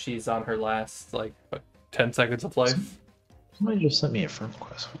 Yeah, no, she's on her last, like, what, 10 seconds of life. Somebody just sent me a friend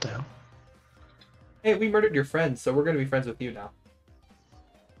request. What the hell? Hey, we murdered your friends, so we're gonna be friends with you now.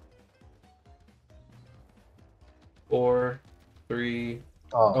 4, 3...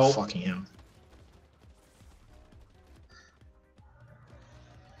 Oh, fucking hell.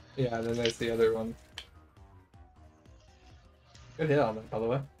 Yeah, and then there's the other one. Good hit on that, by the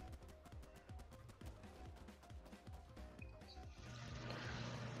way.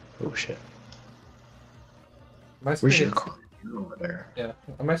 Oh, shit. My Where's screen, your car? You're over there. yeah,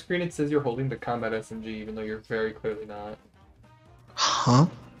 on my screen it says you're holding the combat SMG, even though you're very clearly not. Huh?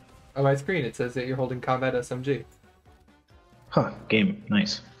 On my screen it says that you're holding combat SMG. Huh. Game.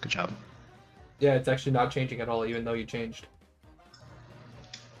 Nice. Good job. Yeah, it's actually not changing at all, even though you changed.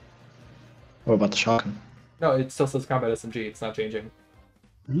 What about the shotgun? No, it still says combat SMG, it's not changing.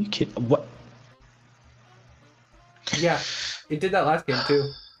 Are you kidding? What? Yeah, it did that last game too.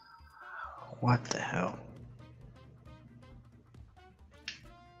 What the hell?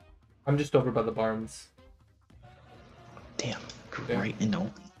 I'm just over by the barns. Damn. Yeah. Right in the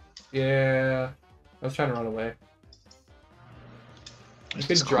open. Yeah, I was trying to run away. You There's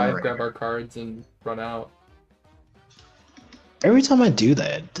could this car drive, right grab here. our cards, and run out. Every time I do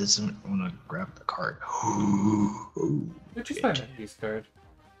that, it doesn't want to grab the card. Which is my Mendy's card.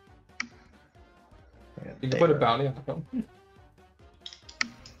 Yeah, You can put a there. bounty on them.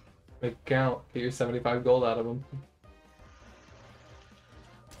 Make it count. Get your 75 gold out of them.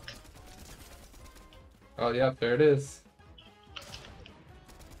 Oh, yeah, there it is.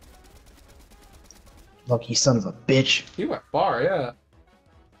 Lucky son of a bitch. You went far, yeah.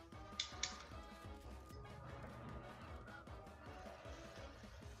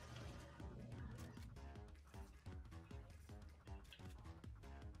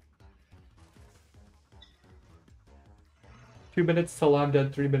 Two minutes till I'm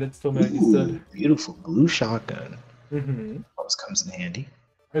dead, 3 minutes till Maggie's Ooh, dead. beautiful blue shotgun. Mm-hmm. Always comes in handy.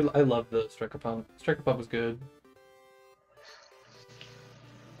 I love the Striker Pump. Striker Pump was good.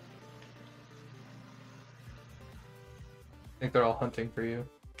 I think they're all hunting for you.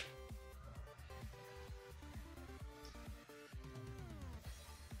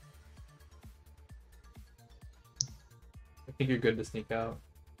 I think you're good to sneak out.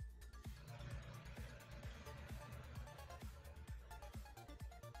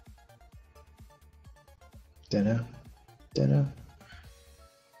 Dinner. Dinner.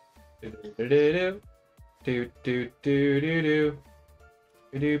 Do do do do do do do do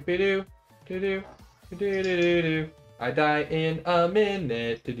do do do do do. I die in a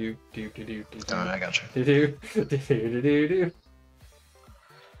minute. Do do do do do do. Oh, I gotcha. Do do do do do do.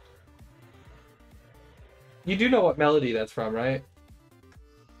 You do know what melody that's from, right?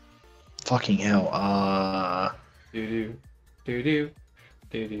 Fucking hell. Do do do do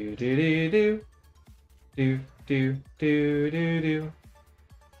do do do do do do do do do.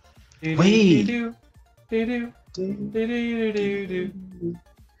 Wait. Do do do do do do do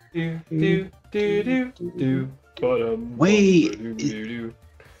do do do do do. Wait. Wait,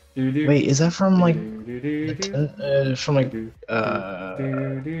 Wait, is that from like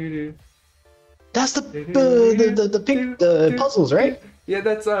that's the pink the puzzles, right? Yeah,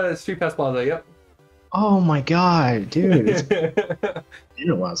 that's Street Pass Plaza. Yep. Oh my god, dude. It's been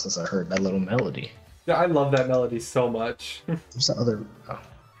a while since I heard that little melody. Yeah, I love that melody so much. What's the other oh.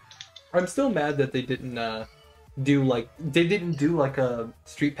 I'm still mad that they didn't do like a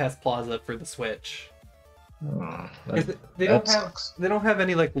Street Pass Plaza for the Switch. Oh, 'Cause that they don't that have sucks. they don't have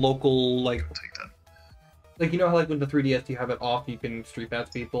any like local like I'll take that. Like you know how like with the 3DS you have it off, you can street pass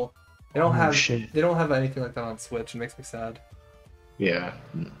people. Oh shit. They don't have anything like that on Switch. It makes me sad. Yeah,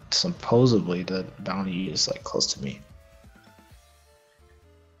 supposedly the bounty is like close to me.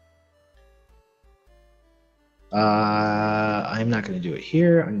 I'm not going to do it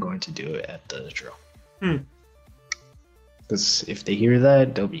here. I'm going to do it at the drill. Hmm. Because if they hear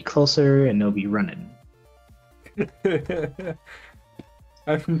that, they'll be closer and they'll be running.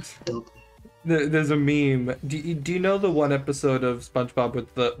 There's a meme. Do you know the one episode of SpongeBob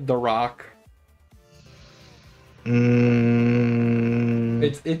with the rock?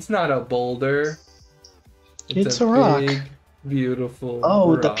 It's not a boulder. It's a rock. Big, beautiful.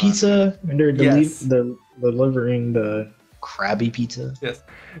 Oh, the rock. pizza, and they're Yes. delivering the Krabby Pizza. Yes.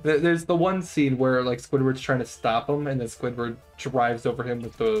 There's the one scene where like Squidward's trying to stop him, and then Squidward drives over him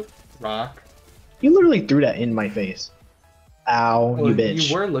with the rock. You literally threw that in my face. Ow, Well, you bitch.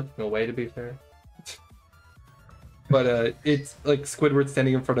 you were looking away, to be fair. But it's like Squidward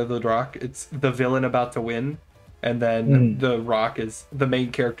standing in front of the rock. It's the villain about to win, and then the rock is the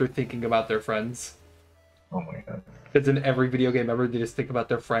main character thinking about their friends. Oh my god. Because in every video game ever, they just think about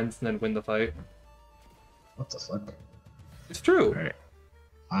their friends and then win the fight. What the fuck? It's true. Alright.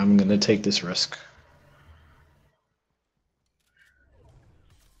 I'm gonna take this risk.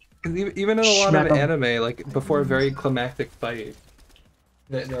 'Cause even in a lot of Smack 'em. anime, like before a very climactic fight,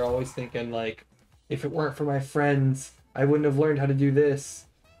 they're always thinking like, if it weren't for my friends, I wouldn't have learned how to do this.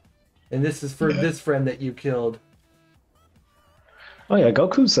 And this is for this friend that you killed. Oh yeah,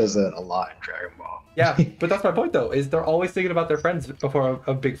 Goku says that a lot in Dragon Ball. Yeah, but that's my point though, is they're always thinking about their friends before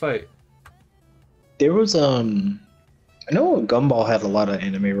a big fight. There was I know Gumball had a lot of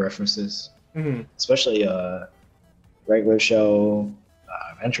anime references, Mm-hmm. especially regular show,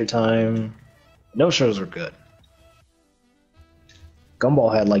 Adventure Time. Those shows were good.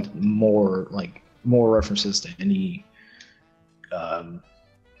 Gumball had more references to any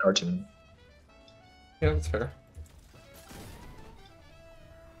cartoon. Yeah, that's fair.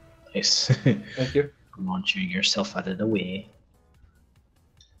 Nice. Thank you. Launching yourself out of the way.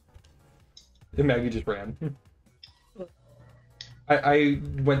 And Maggie just ran. I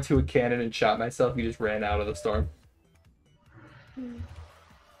went to a cannon and shot myself. He just ran out of the storm.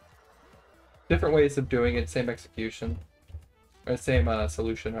 Different ways of doing it, same execution. Or same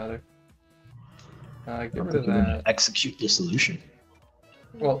solution, rather. Get rid of that. Execute the solution.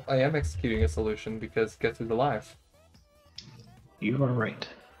 Well, I am executing a solution because guess who's alive? You are right.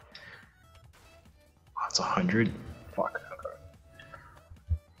 Oh, it's 100. Fuck.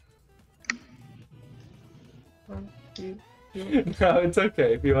 Okay. No, it's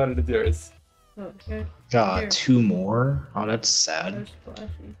okay if you wanted to do yours. Okay. God, Here. 2 more? Oh, that's sad. They're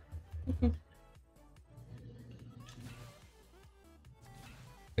splashy.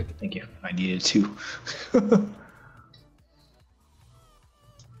 Thank you. I needed 2.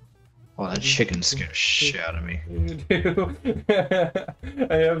 Oh, that chicken scared the shit out of me. You do.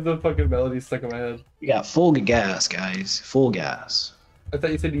 I have the fucking melody stuck in my head. You got full gas, guys. Full gas. I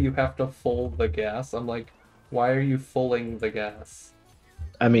thought you said you have to full the gas. I'm like, why are you fulling the gas?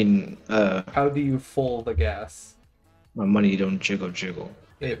 I mean, How do you full the gas? my money don't jiggle jiggle.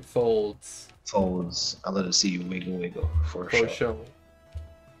 It folds Folds. I let it see you wiggle wiggle for for sure. show.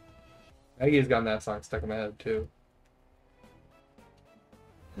 Maggie's gotten that song stuck in my head too.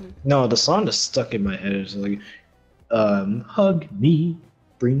 No, the song that's stuck in my head is like, hug me,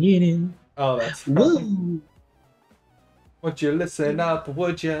 bring it in. Oh, that's Woo! Would you listen up,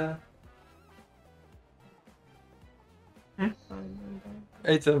 would ya?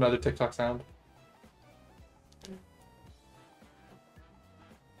 It's another TikTok sound.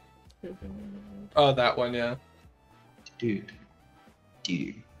 Oh, that one, yeah. Dude.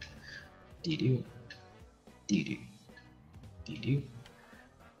 Dude. Dude. Dude. Dude.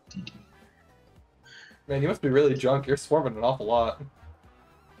 Dude. Man, you must be really drunk. You're swarming an awful lot.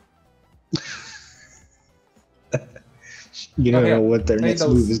 You don't Oh, yeah. know what their I need next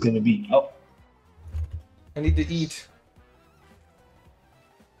those. move is going to be. Oh, I need to eat.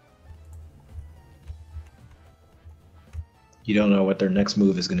 you don't know what their next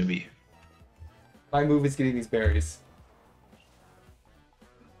move is going to be. My move is getting these berries.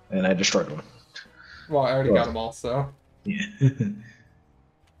 And I destroyed one. Well, I already Well. got them all, so. Yeah.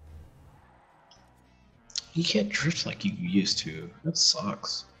 You can't drift like you used to. That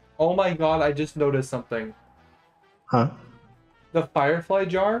sucks. Oh my god, I just noticed something. Huh? The Firefly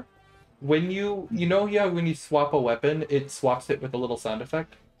jar, when yeah, when you swap a weapon, it swaps it with a little sound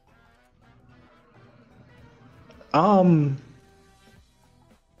effect?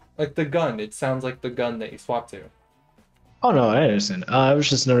 Like the gun, it sounds like the gun that you swap to. Oh no, I understand. I was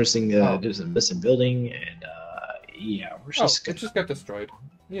just noticing Oh. there's a missing building, and yeah, we're Oh, just it gonna. just got destroyed.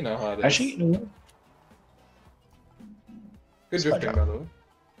 You know how it Actually, is. you know what? Good Spy drifting, by drop. the way.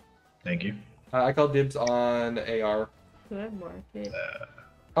 Thank you. I call dibs on AR. Can I mark it?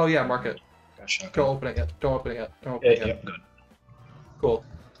 Oh yeah, mark it. Got shotgun. Don't open it yet. Don't open it yet. Don't open Yeah, it yet. yeah, good. Cool.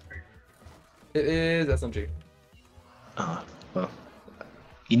 It is SMG. Well,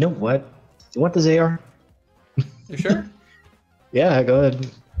 you know what? You want this AR? You sure? Yeah, go ahead.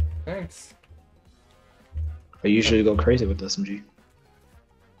 Thanks. I usually go crazy with SMG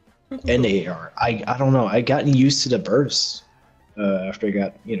and the AR. I don't know. I gotten used to the burst after I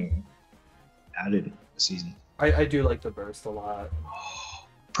got added this season. I do like the burst a lot.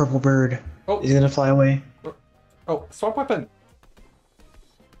 Purple bird. Oh. Is he gonna fly away? Oh, swap weapon.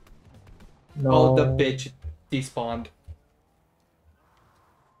 No. Oh, the bitch despawned.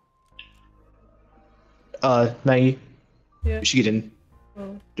 Maggie, Yeah. you should get in.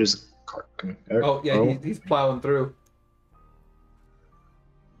 Oh. There's a car coming. There. Oh yeah, he's plowing through.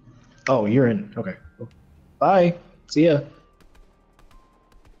 Oh, you're in. Okay. Cool. Bye. See ya.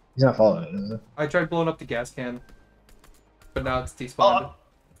 He's not following it, is it? I tried blowing up the gas can, but now it's despawned. Oh,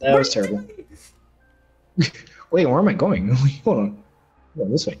 that was terrible. Wait, where am I going? Hold on. I'm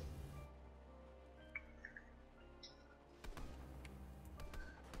going this way.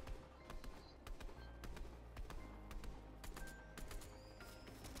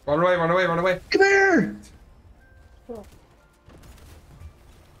 Run away! Run away! Run away! Come here! Oh.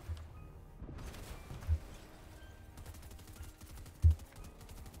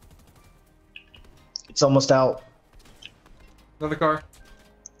 It's almost out. Another car.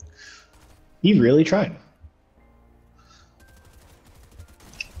 He really tried.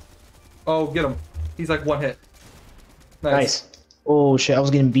 Oh, get him! He's like one hit. Nice. Oh shit! I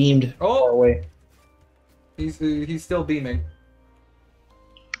was getting beamed far Oh, away. he's still beaming.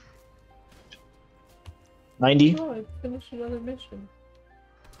 90. Oh, I finished another mission.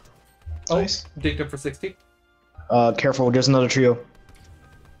 Oh, Nice. digged him for 60. Careful. There's another trio.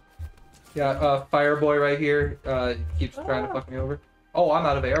 Yeah, Fireboy right here. Keeps trying to fuck me over. Oh, I'm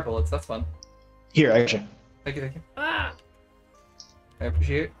out of air bullets. That's fun. Here, actually. Thank you, thank you. Ah! I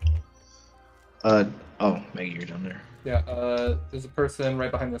appreciate it. Oh, Maggie, you're down there. Yeah, there's a person right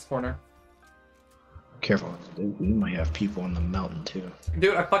behind this corner. Careful. We might have people on the mountain too.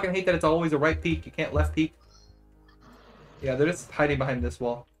 Dude, I fucking hate that it's always a right peek. You can't left peek. Yeah, they're just hiding behind this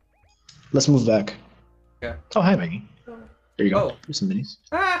wall. Let's move back. Okay. Oh, hi, Maggie. Oh. There you go. Oh. Here's some minis.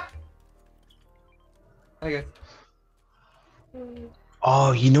 Ah! I guess. Mm.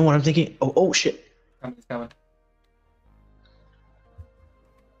 Oh, you know what I'm thinking? Oh, shit. He's coming.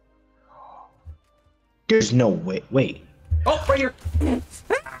 There's no way. Wait. Oh, right here!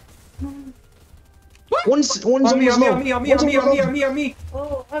 What? One's On me, almost on me, low. on me, on me, One's on me, almost on me, low. on me, on me!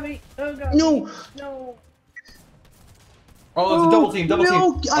 Oh, I mean, oh god. No. No. Oh, there's a double team, double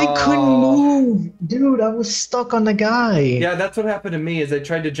no, team. I couldn't move. Dude, I was stuck on the guy. Yeah, that's what happened to me, is I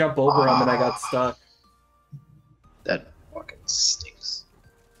tried to jump over him and I got stuck. That fucking stinks.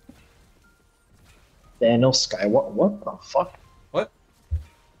 Daniel Sky, what the fuck? What?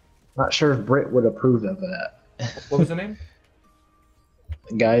 Not sure if Britt would approve of that. What was the name?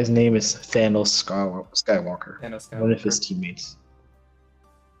 The guy's name is Thanos Skywalker. Thanos One of his Skywalker. teammates.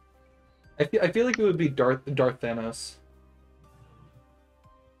 I feel like it would be Darth Thanos.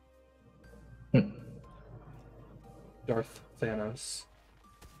 Darth Thanos.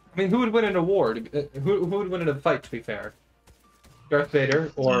 I mean, who would win in a war? Who would win in a fight, to be fair? Darth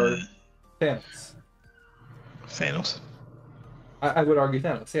Vader or Thanos? Thanos. I would argue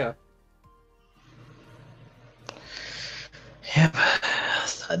Thanos, yeah. Yep.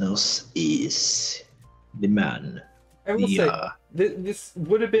 Thanos is the man. I will say, this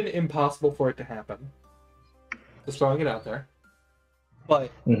would have been impossible for it to happen. Just throwing it out there.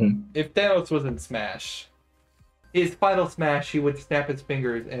 But if Thanos was in Smash, his final Smash, he would snap his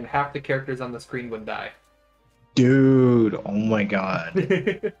fingers and half the characters on the screen would die. Dude, oh my god.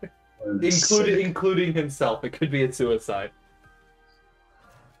 Including himself. It could be a suicide.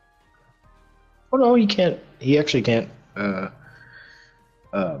 Oh no, he can't. He actually can't. Oh,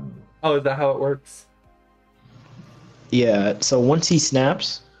 is that how it works? Yeah. So once he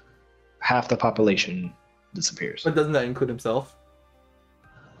snaps, half the population disappears. But doesn't that include himself?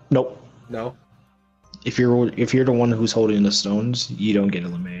 Nope. No. If you're the one who's holding the stones, you don't get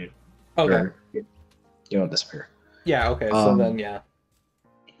eliminated. Okay. Or you don't disappear. Yeah, okay, so then yeah.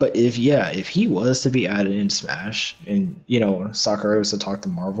 But if he was to be added in Smash, and Sakurai was to talk to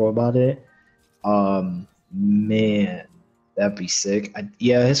Marvel about it, man, that'd be sick.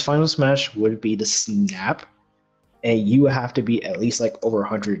 His final Smash would be the snap, and you have to be at least like over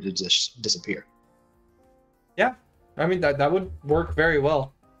 100 to just disappear. Yeah, I mean that would work very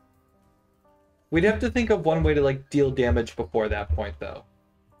well. We'd have to think of one way to like deal damage before that point, though.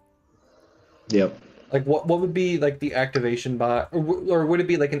 Yep. Like what would be like the activation bot, or would it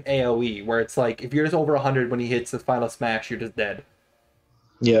be like an AOE where it's like if you're just over 100 when he hits the final smash, you're just dead.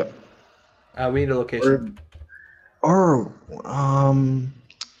 Yep. We need a location. Or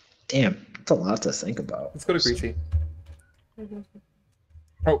damn, that's a lot to think about. Let's go to Greasy. I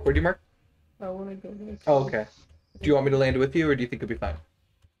Oh, where'd you mark? want to go there. Oh, okay. Do you want me to land with you, or do you think it'll be fine?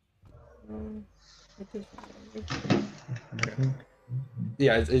 It doesn't matter.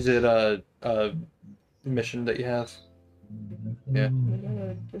 Yeah, is it a mission that you have? Yeah. I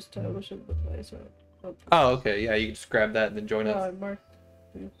gotta establish it with myself. Oh, okay. Yeah, you can just grab that and then join Oh, us. I marked.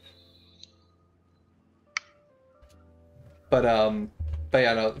 But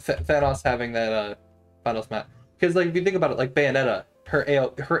yeah, no, Thanos having that final smash, because like if you think about it, like Bayonetta, her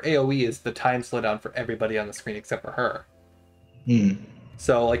AOE is the time slowdown for everybody on the screen except for her. Hmm.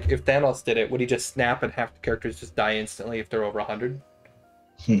 So like if Thanos did it, would he just snap and half the characters just die instantly if they're over 100?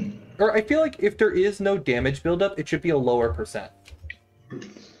 Or I feel like if there is no damage buildup, it should be a lower percent.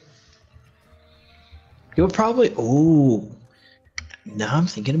 He'll probably. Oh, now I'm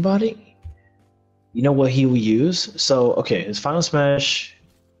thinking about it. You know what he will use? So, okay, his final smash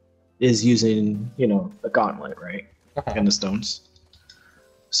is using, the gauntlet, right? Uh-huh. And the stones.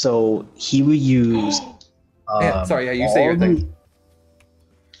 So he would use. Yeah, sorry, yeah, you say your thing.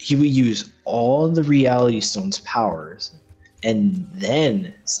 He would use all the reality stones powers, and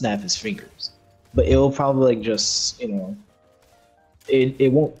then snap his fingers. But it will probably like just, it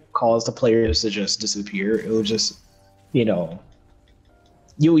won't cause the players to just disappear. It will just, you'll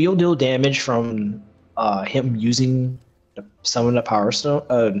deal damage from him using some of the power stone,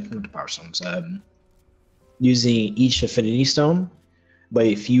 not the power stones, using each affinity stone. But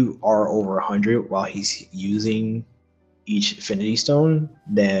if you are over 100 while he's using each affinity stone,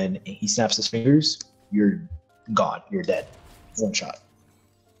 then he snaps his fingers, you're gone. You're dead. One shot.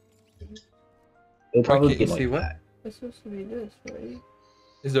 It'll probably be like that. It's supposed to be this, right?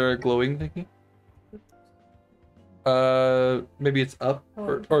 Is there a glowing thingy? Maybe it's up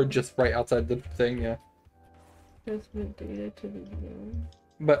or just right outside the thing, yeah. Transmit data to the game.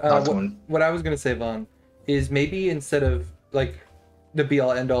 But what I was gonna say, Vaughn, is maybe instead of like the be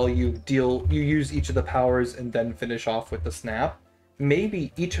all end all, you use each of the powers and then finish off with the snap.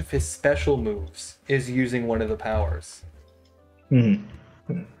 Maybe each of his special moves is using one of the powers. Doesn't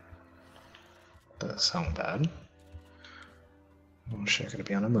sound bad. Oh shit, gotta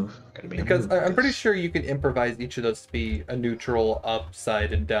be on a move. Because I'm pretty sure you can improvise each of those to be a neutral, up,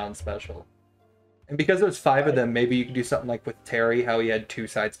 side, and down special. And because there's 5 of them, maybe you can do something like with Terry, how he had 2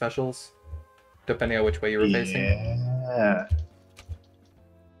 side specials, depending on which way you were facing. Yeah.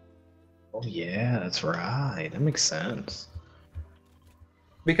 Oh yeah, that's right. That makes sense.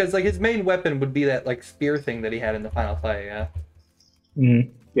 Because like his main weapon would be that like spear thing that he had in the final fight, yeah.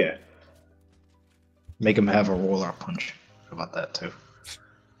 Yeah. Make him have a roll-out punch. How about that too?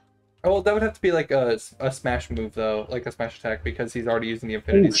 Oh, well, that would have to be like a smash move though, like a smash attack, because he's already using the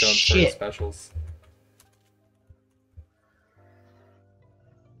Infinity Stones for his specials.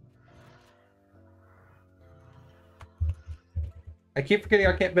 I keep forgetting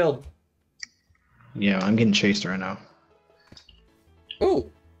I can't build. Yeah, I'm getting chased right now.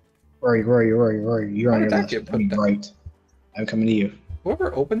 Ooh. Where are you? You're on your left. Get I mean, put right. I'm coming to you.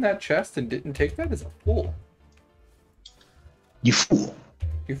 Whoever opened that chest and didn't take that is a fool. You fool.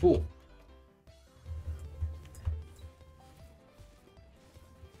 You fool.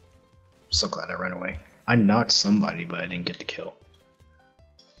 So glad I ran away. I knocked somebody, but I didn't get the kill.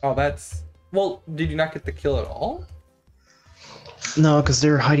 Oh, that's... Well, did you not get the kill at all? No, because they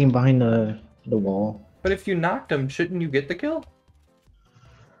were hiding behind the wall. But if you knocked them, shouldn't you get the kill?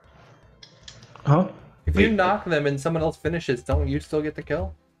 Huh? If you knock them and someone else finishes, don't you still get the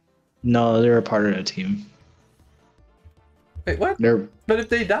kill? No, they're a part of the team. Wait, what? They're... But if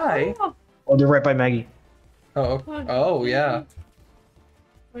they die... Oh, they're right by Maggie. Oh, yeah.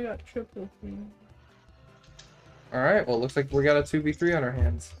 I got triple thing. Alright, well, it looks like we got a 2v3 on our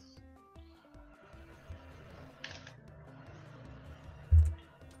hands.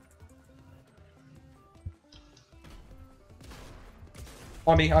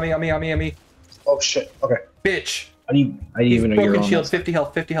 On me. Oh shit, okay. Bitch! I need He's even know you're broken on shield,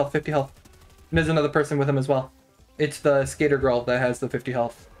 that 50 health. And there's another person with him as well. It's the skater girl that has the 50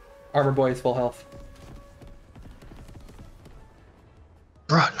 health. Armor boy is full health.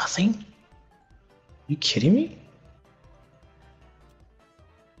 Bruh, nothing? You kidding me?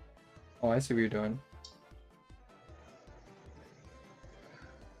 Oh, I see what you're doing.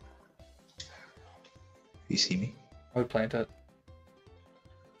 You see me? I would plant it.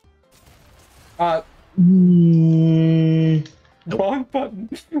 Mm, Wrong button.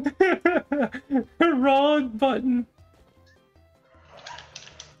 Wrong button.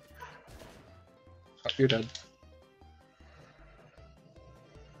 Oh, you're dead.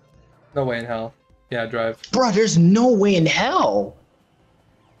 No way in hell. Yeah, drive. bro, there's no way in hell.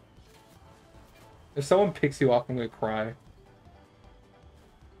 If someone picks you off, I'm gonna cry.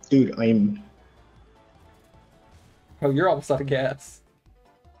 Dude, I'm... Oh, you're almost out of gas.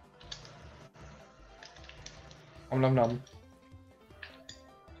 Nom nom nom.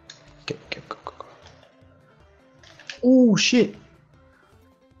 Go. Oh, shit.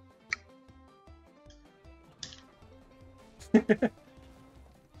 This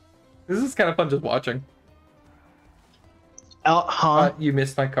is kind of fun just watching. Huh? You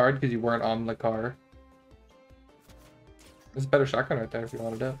missed my card because you weren't on the car. There's a better shotgun right there if you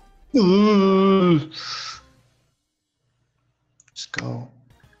wanted it. Let's go.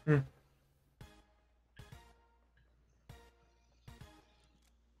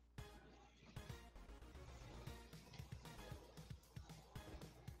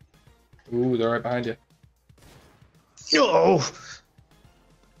 Ooh, they're right behind you. No!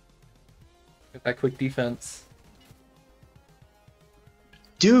 Get that quick defense.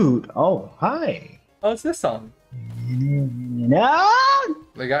 Dude, oh, hi. Oh, it's this song. No!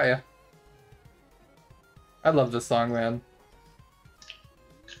 They got you. I love this song, man.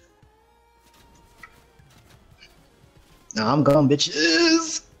 No, I'm gone,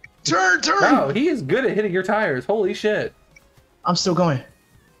 bitches. Turn! Wow, he is good at hitting your tires. Holy shit. I'm still going.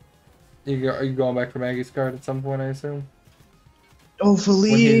 Are you going back for Maggie's card at some point, I assume?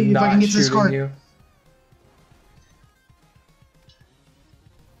 Hopefully, When he's if I can not get this shooting card. you.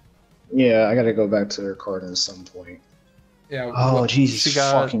 Yeah, I gotta go back to her card at some point. Yeah. Oh, well, Jesus She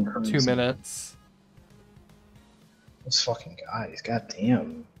got fucking Christ. 2 minutes. Those fucking guys,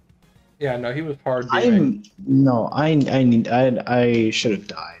 goddamn. Yeah, no, he was hard beaming. I should have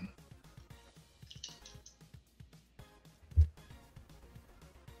died.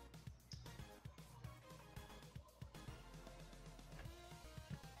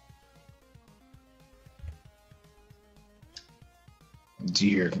 Do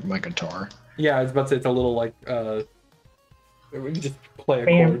you hear my guitar? Yeah, I was about to say it's a little like we can just play a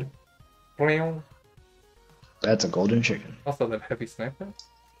Bam. chord. Blam. That's a golden chicken. Also that heavy sniper.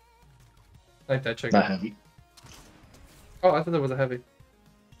 I like that chicken. Not heavy. Oh, I thought that was a heavy.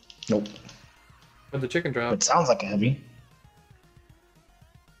 Nope. But the chicken drop. It sounds like a heavy.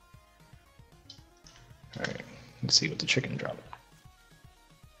 Alright, let's see what the chicken drop.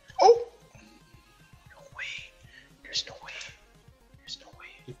 Oh! No way. There's no way. There's no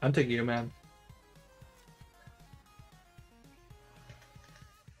way. I'm taking you, man.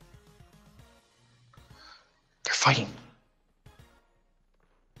 They're fighting.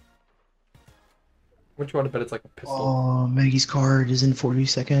 What you want to bet it's like a pistol? Oh, Maggie's card is in 40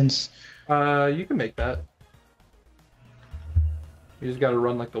 seconds. You can make that. You just gotta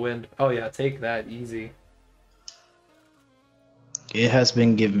run like the wind. Oh yeah, take that easy. It has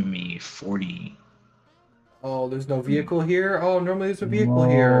been giving me 40. Oh, there's no vehicle here? Oh, normally there's a vehicle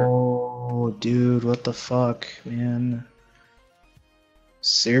here. Oh, dude, what the fuck, man?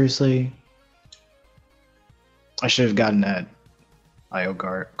 Seriously? I should have gotten that IO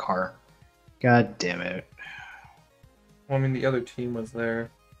car. God damn it. Well, I mean, the other team was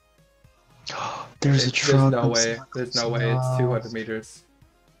there. There's a truck. There's no I'm way. so There's no way. It's 200 meters.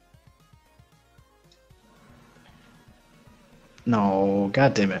 No,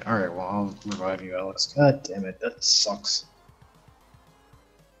 god damn it. Alright, well, I'll revive you, Alex. God damn it, that sucks.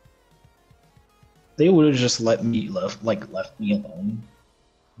 They would have just left me alone.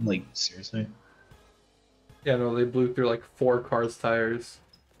 Like, seriously? Yeah, no, they blew through like 4 cars' tires.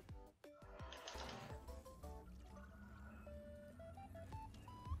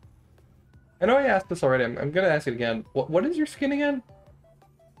 I know I asked this already. I'm gonna ask it again. What is your skin again?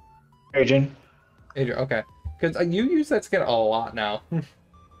 Adrian? Adrian, okay. Because you use that skin a lot now.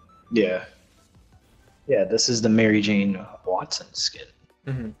 Yeah. Yeah, this is the Mary Jane Watson skin.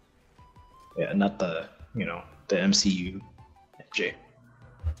 Mm-hmm. Yeah, not the, the MCU MJ.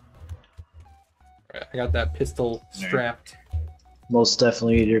 Alright, I got that pistol strapped. Most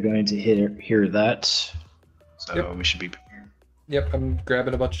definitely you're going to hear that. So Yep. we should be prepared. Yep, I'm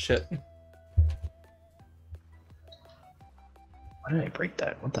grabbing a bunch of shit. Why did I break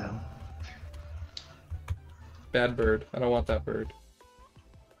that? What the hell? Bad bird. I don't want that bird.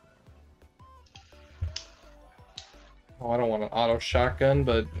 Oh, I don't want an auto shotgun,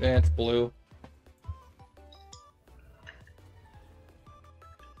 but it's blue.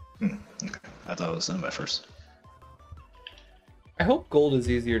 Okay. I thought it was them at first. I hope gold is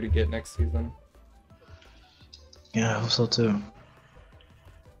easier to get next season. Yeah, I hope so too.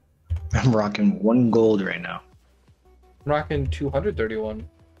 I'm rocking 1 gold right now. I'm rocking 231.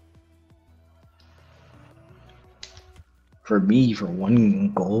 For me, for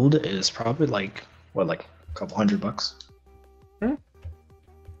 1 gold is probably like what, like a couple $100. Hmm?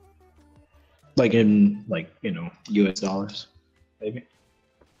 Like in US dollars, maybe.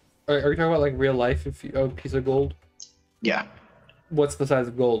 Are you talking about like real life? If you a piece of gold, Yeah, what's the size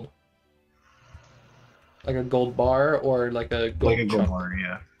of gold? Like a gold bar or like a gold like a gold chunk? bar.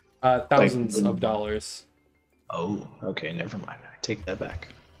 Yeah. Thousands Like, of dollars. oh, okay, never mind. I take that back.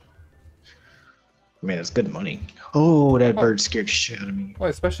 I mean, it's good money. Oh, that Oh. bird scared shit out of me.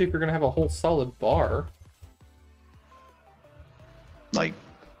 Well, especially if you're gonna have a whole solid bar. Like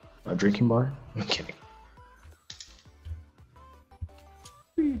a drinking bar? I'm kidding.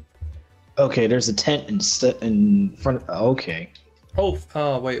 Okay, there's a tent in front. Okay. Oh,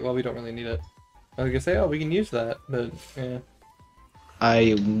 wait. Well, we don't really need it. I was gonna say, oh, we can use that, but yeah.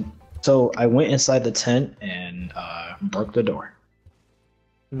 So I went inside the tent and broke the door.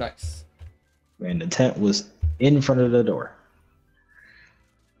 Nice. And the tent was in front of the door.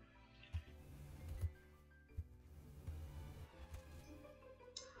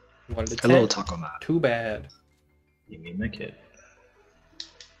 Wanted to Hello, tent. Taco Man. Too bad. You mean my kid?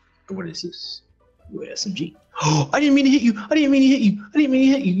 What is this? Ooh, SMG. Oh, I didn't mean to hit you. I didn't mean to hit you. I didn't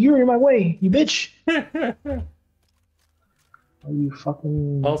mean to hit you. You were in my way, you bitch. Are you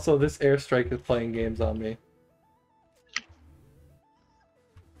fucking? Also, this airstrike is playing games on me.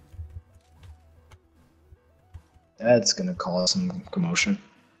 That's gonna cause some commotion.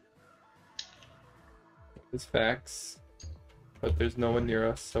 It's facts. But there's no one near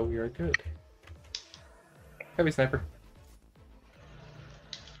us, so we are good. Heavy sniper.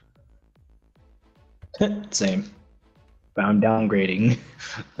 Same. But I'm downgrading.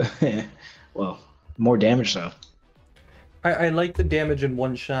 Well, more damage though. I like the damage in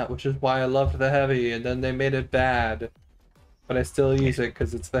one shot, which is why I loved the heavy, and then they made it bad. But I still use it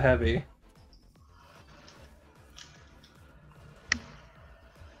because it's the heavy.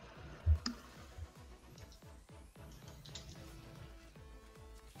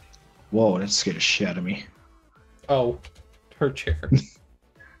 Whoa, that scared the shit out of me. Oh, her chair.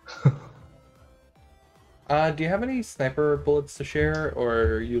 Do you have any sniper bullets to share, or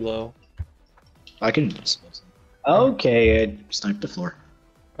are you low? I can just. Okay, I sniped the floor.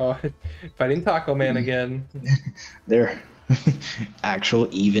 Oh, fighting Taco Man again. They're actual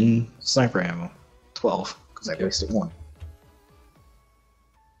even sniper ammo. 12, because I Okay. wasted 1.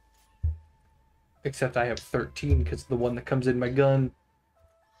 Except I have 13 because the one that comes in my gun.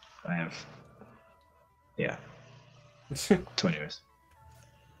 I have. Yeah, 20 years.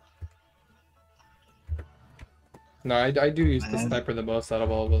 No, I do use the I have- sniper the most out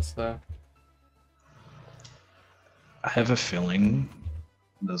of all of us, though. I have a feeling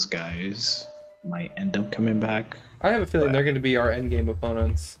those guys might end up coming back. I have a feeling they're going to be our endgame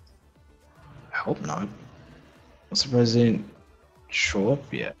opponents. I hope not. I'm surprised they didn't show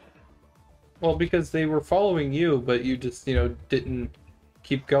up yet. Well, because they were following you, but you just, didn't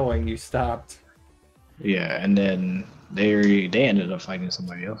keep going. You stopped. Yeah, and then they ended up fighting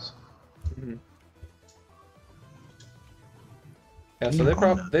somebody else. Mhm. Yeah, so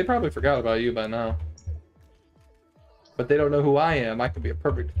they probably forgot about you by now. But they don't know who I am. I could be a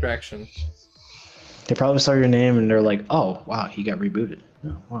perfect distraction. They probably saw your name and they're like, "Oh, wow, he got rebooted."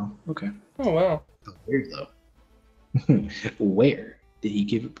 Oh, wow, okay. Oh, wow. Weird though. Where did he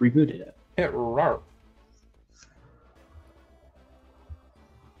get rebooted at? Hit rar.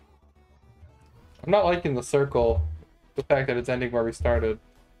 I'm not liking the circle. The fact that it's ending where we started.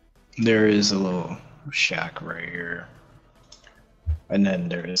 There is a little shack right here, and then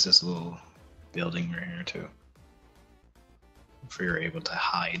there is this little building right here too, where you're able to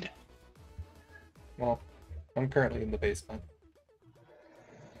hide. Well, I'm currently in the basement.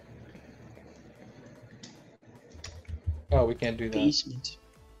 Oh, we can't do that. Basement.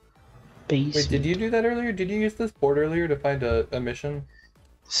 Wait, did you do that earlier? Did you use this board earlier to find a mission?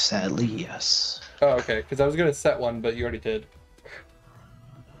 Sadly, yes. Oh, okay, because I was gonna set one, but you already did.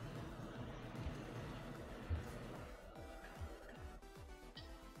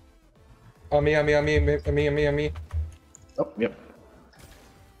 On me, on me, on me, on me, on me, on me. Oh, yep.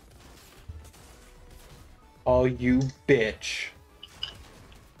 Oh, you bitch.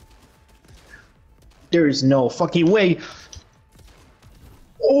 There is no fucking way.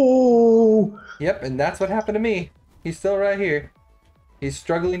 Oh! Yep, and that's what happened to me. He's still right here. He's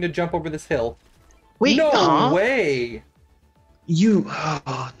struggling to jump over this hill. Wait, no huh? way! You.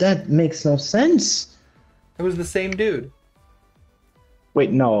 Oh, that makes no sense. It was the same dude. Wait,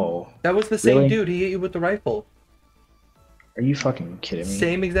 no. That was the same Really? dude. He hit you with the rifle. Are you fucking kidding me?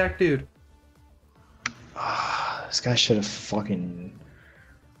 Same exact dude. This guy should have fucking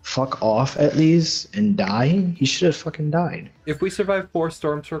fuck off at least and die. He should have fucking died. If we survive 4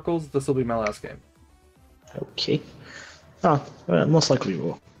 storm circles, this will be my last game. Okay. Oh, well, most likely we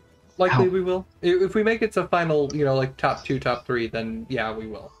will. Likely Ow. we will. If we make it to final, you know, like top 2, top 3, then yeah, we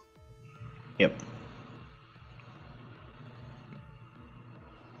will. Yep.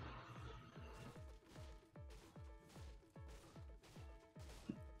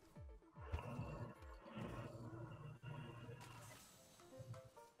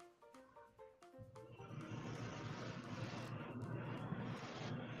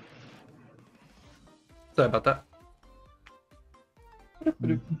 Sorry about that.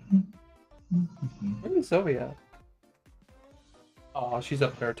 Where is Zoe at? Oh, she's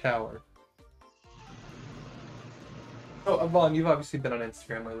up in her tower. Oh, Vaughn, you've obviously been on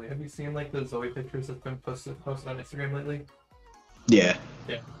Instagram lately. Have you seen like the Zoe pictures that's been posted on Instagram lately? Yeah.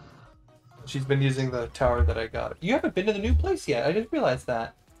 Yeah. She's been using the tower that I got. You haven't been to the new place yet. I didn't realize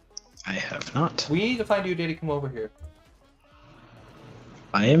that. I have not. We need to find you a day to come over here.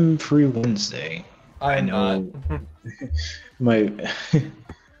 I am free Wednesday. I know. not. My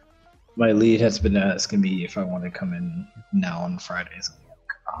my lead has been asking me if I want to come in now on Fridays. I'm like,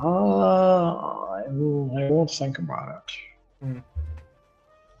 I won't think about it.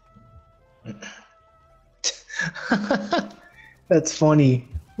 That's funny.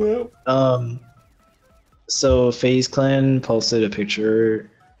 Well, So FaZe Clan posted a picture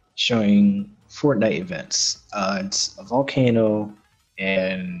showing Fortnite events. It's a volcano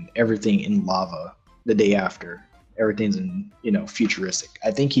and everything in lava the day after. Everything's in, futuristic.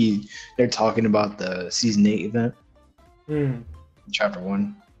 I think they're talking about the season 8 event, chapter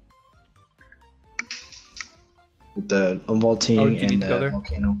 1. With the vaulting do you need and to go the there?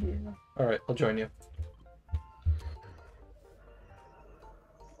 volcano. Yeah. all right, I'll join you.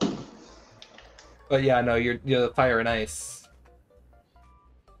 But yeah, no, you're the fire and ice.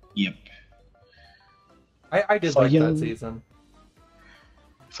 Yep. I did like Fire. that season.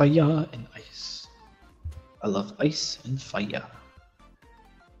 Fire and ice. I love ice and fire.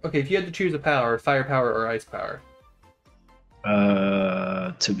 Okay, if you had to choose a power, fire power or ice power.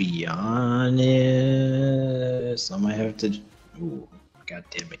 To be honest, I might have to. Ooh, god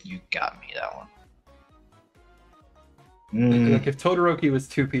damn it! You got me that one. Like if Todoroki was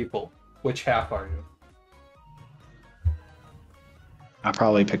 2 people, which half are you? I'll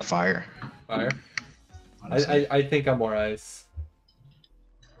probably pick fire. Fire. Honestly. I think I'm more ice.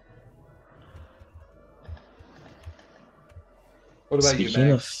 What about Speaking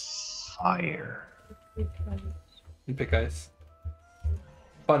you, of Max? fire, You pick ice.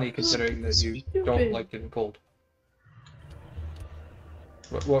 Funny considering that you don't Stupid. like getting cold.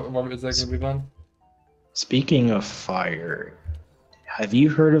 What is that gonna be fun? speaking of fire, have you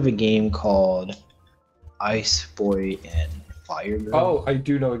heard of a game called Ice Boy and Fire Girl? Oh, I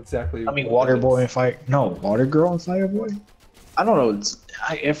do know exactly. I mean, what Water that Boy is. and Fire. No, Water Girl and Fire Boy. I don't know.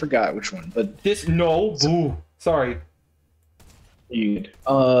 I forgot which one, but This no boo. Sorry. dude.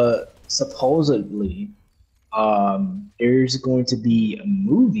 Supposedly, there's going to be a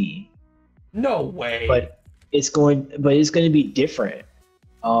movie, No way. but it's going to be different.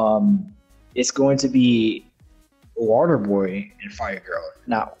 It's going to be Water Boy and Fire Girl,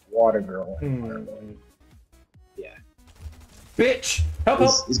 not Water Girl and Fire Boy. Yeah, Bitch! Help!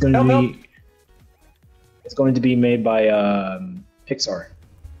 it's going to help, be. help. It's going to be made by Pixar.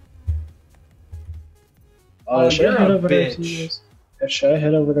 Oh, Should you're I head a over there to bitch. you guys? Should I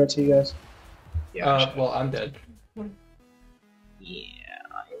head over there to you guys? Yeah. I should. Well, I'm dead. Yeah.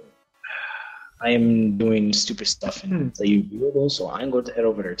 I am doing stupid stuff in the Weirdo, so I'm going to head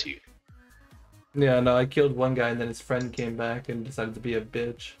over there to you. Yeah, no, I killed one guy and then his friend came back and decided to be a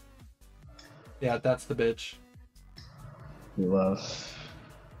bitch. Yeah, that's the bitch. We love.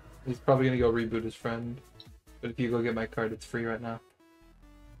 He's probably gonna go reboot his friend. But if you go get my card, it's free right now.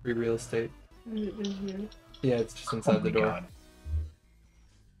 Free real estate. Is it in here? Yeah, it's just inside Oh the my door. God.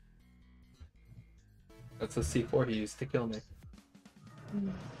 That's a C4 he used to kill me.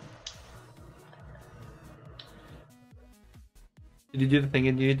 Did you do the thing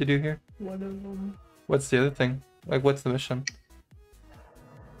you need to do here? One of them. What's the other thing? Like, what's the mission?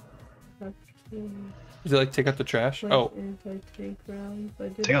 Is it like take out the trash? Oh, Anti-tank rounds. I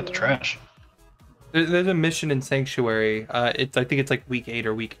did Take out the that. trash. there's a mission in Sanctuary. I think it's like week 8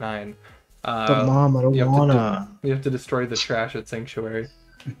 or week 9. But Mom, I don't you have to wanna. You have to destroy the trash at Sanctuary.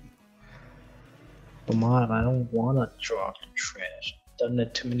 Come on, I don't wanna drop the trash. I've done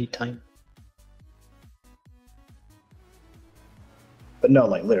that too many times. But no,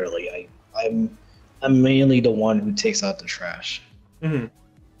 like literally, I'm mainly the one who takes out the trash. Hmm.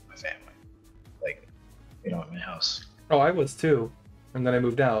 My family, like, you know, at my house. Oh, I was too. And then I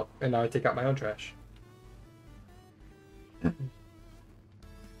moved out, and now I take out my own trash.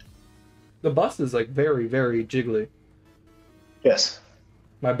 The bus is like very, very jiggly. Yes.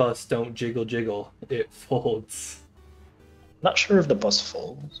 My bus don't jiggle jiggle. It folds. Not sure if the bus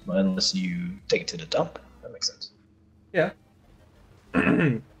folds, but unless you take it to the dump, that makes sense. Yeah.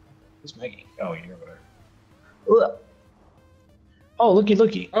 Who's Maggie? Oh, you're over there. Ugh. Oh,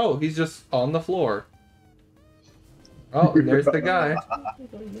 looky. Oh, he's just on the floor. Oh, and there's the guy.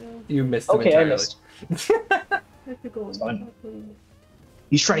 You missed him Okay, I entirely. missed. It's fine.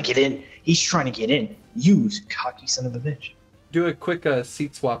 He's trying to get in. He's trying to get in. You cocky son of a bitch. Do a quick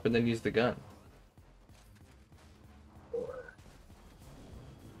seat swap and then use the gun. Or...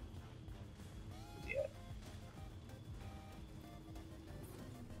 Yeah.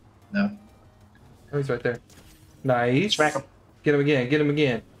 No. Oh, he's right there. Nice. Smack him. Get him again. Get him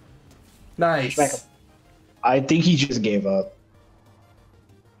again. Nice. Smack him. I think he just gave up.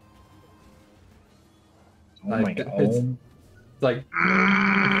 Oh Like, my god. it's- Like,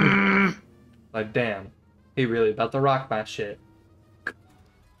 like, damn. He really about to rock my shit.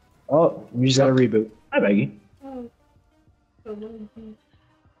 Oh, we just got a reboot. Hi, Maggie. Oh, so lucky.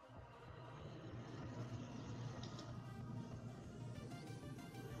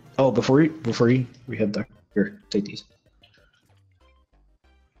 Oh, before we head there. Here, take these.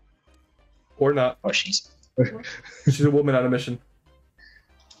 Or not. Oh, she's. She's a woman on a mission.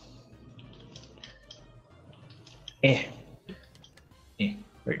 Eh. Eh.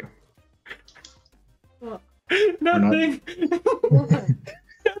 There you go. What? Nothing. What?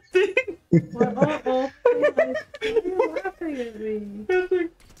 Nothing. What? Uh-oh. Why are you laughing at me? Nothing.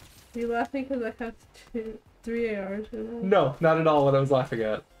 Are you laughing because I have 3 ARs in it? No, not at all what I was laughing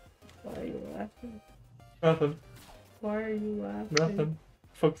at. Why are you laughing? Nothing. Why are you laughing? Nothing.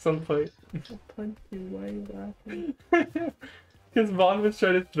 Focus on the fight. I'll punch you. Why are you laughing? Because Vaughn was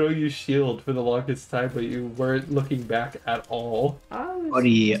trying to throw you shield for the longest time, but you weren't looking back at all.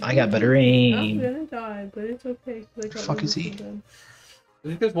 Buddy, I got better I'm aim. gonna die, but it's okay. 'Cause I got The fuck is he? Gun. I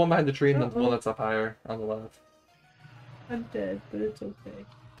think there's one behind the tree and there's Uh-oh. one that's up higher on the left. I'm dead, but it's okay.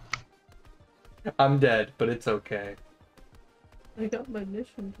 I'm dead, but it's okay. I got my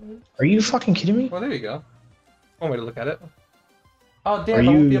mission done. Are you fucking kidding me? Well, there you go. One way to look at it. Oh, damn, Are I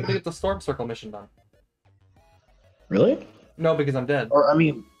won't you- be able to get the Storm Circle mission done. Really? No, because I'm dead. Or I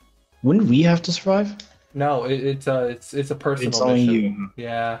mean, wouldn't we have to survive? No, it's a personal It's only mission. you.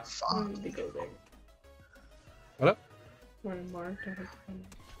 Yeah. I Fuck. need to go there. What up? Where I'm marked. I have to come.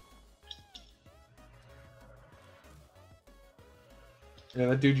 Yeah,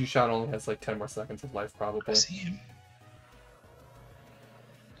 that dude you shot only has like 10 more seconds of life, I probably. see him.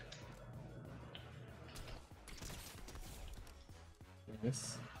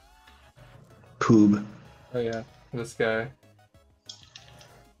 Nice. Poob. Oh yeah, this guy.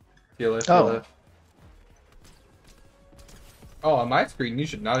 Feel it, Oh. feel it. Oh, on my screen, you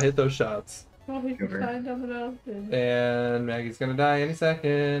should not hit those shots. Oh, he's Over. behind on the mountain. And Maggie's gonna die any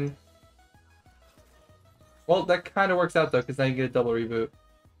second. Well, that kind of works out though, because now you get a double reboot.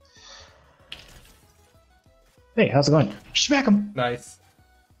 Hey, how's it going? Smack him. Nice.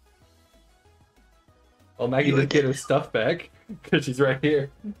 Well, Maggie You did like get it? her stuff back, because she's right here.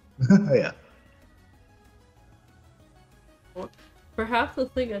 Oh yeah. For half the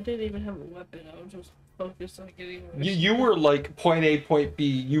thing, I didn't even have a weapon. I was just focused on getting. You were like point A, point B.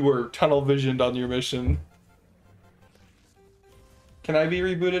 You were tunnel visioned on your mission. Can I be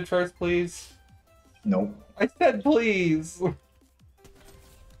rebooted first, please? Nope. I said please.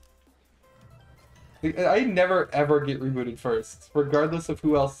 I never ever get rebooted first, regardless of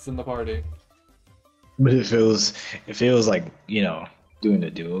who else is in the party. But it feels like, you know, doing the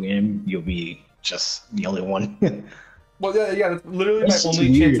duo game, you'll be just the only one. Well, yeah, that's literally That's my just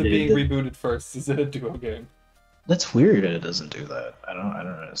only chance of weird, being isn't rebooted first is in a duo game. That's weird that it doesn't do that. I don't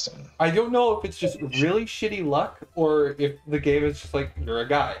understand. I don't know if it's just really shitty luck or if the game is just like you're a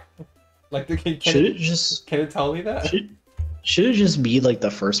guy. Like, Should it just can it tell me that? should it just be like the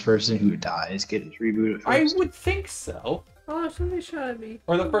first person who dies gets rebooted I first? would think so. Oh, somebody shot at me.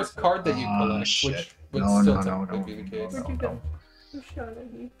 Or the first card that you Ah, collect, shit. which would No, still no, no, technically no, be the case. Where'd you go? Who shot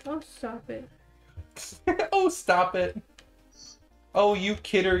at me? Oh, stop it. Oh, stop it. Oh, you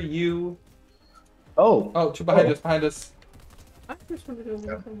kidder, you. Oh, Oh, two behind us, behind us. I just want to go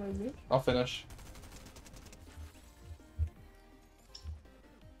work on my mission. I'll finish.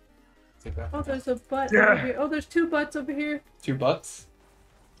 Take that. Oh, there's a butt Yeah. over here. Oh, there's 2 butts over here. 2 butts.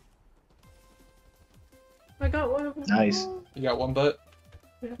 I got one of them. Nice. Oh. You got 1 butt.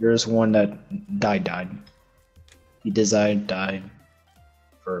 There's one that died. He died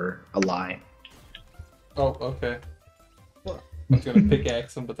for a lie. Oh, okay. What? I was gonna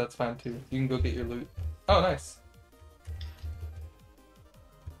pickaxe him, but that's fine too. You can go get your loot. Oh, nice.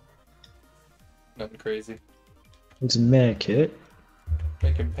 Nothing crazy. It's a med kit.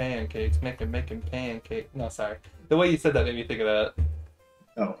 Making pancakes, making pancakes. No, sorry. The way you said that made me think of that.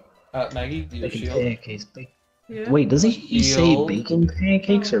 Oh. Maggie, do you Making shield? pancakes. Yeah. Wait, does he say Shield. bacon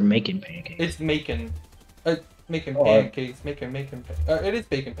pancakes or making pancakes? It's making. Making Oh, pancakes, making. It is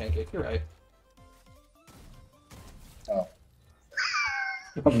bacon pancakes. You're right. Oh.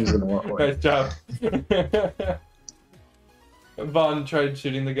 I'm using the wrong way. Nice job. Vaughn tried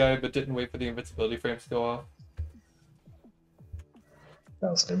shooting the guy, but didn't wait for the invincibility frames to go off.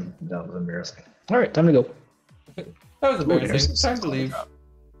 That was embarrassing. Alright, time to go. That was embarrassing. there's Time to some leave. drop.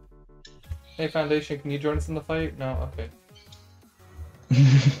 Hey, Foundation, can you join us in the fight? No? Okay.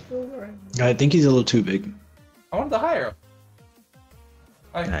 Go where I'm I think he's a little too big. I wanted to hire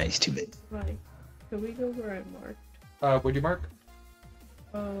him. Nah, he's too big. like. Can we go where I'm marked? Where'd you mark?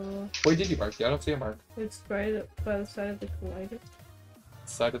 Where did you mark? Yeah, I don't see a mark. It's right up by the side of the collider.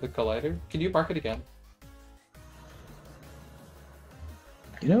 Side of the collider? Can you mark it again?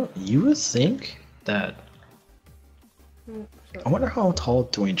 You know, you would think that. Oh, sorry. I wonder how tall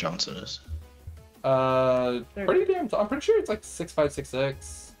Dwayne Johnson is. Pretty damn tall. I'm pretty sure it's like 6'5",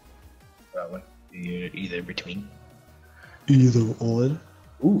 6'6". Probably. Either between. Either on.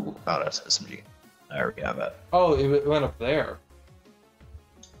 Ooh, oh, that's SMG. I already have that. Oh, it went up there.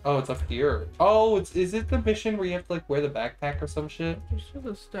 Oh, it's up here. Oh, is it the mission where you have to like wear the backpack or some shit? You should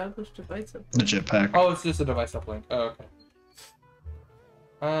establish device up. The jetpack. Oh, it's just a device uplink. Oh, okay.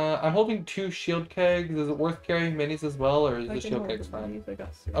 I'm holding 2 shield kegs. Is it worth carrying minis as well, or is I the can shield hold kegs the fine? minis, I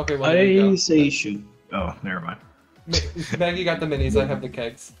got 3. Okay, well, there you I go. say shoot. Oh, never mind. Maggie got the minis. I have the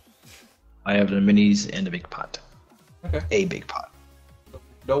kegs. I have the minis and the big pot. Okay. A big pot.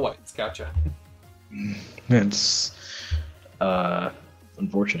 No whites. Gotcha. It's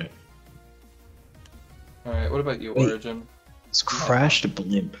unfortunate. All right. What about you, Wait. Origin? This crashed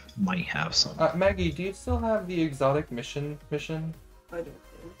blimp might have some. Maggie, do you still have the exotic mission? I don't know.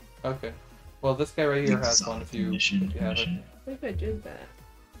 Okay. Well, this guy right here has one. If you mission. have it. I think I did that.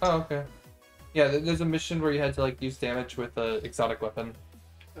 Oh, okay. Yeah, there's a mission where you had to like use damage with an exotic weapon.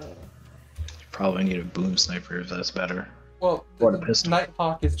 Probably need a boom sniper if that's better. Well, Or the pistol.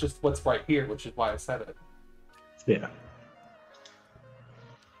 Nighthawk is just what's right here, which is why I said it. Yeah.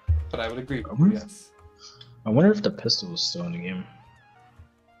 But I would agree. Mhm. Yes. I wonder if the pistol is still in the game.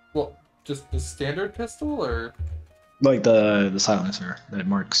 Well, just the standard pistol, or Like the silencer that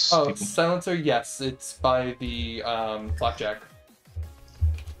marks oh, people. silencer. Yes, it's by the flapjack.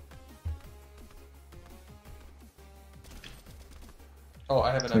 Oh,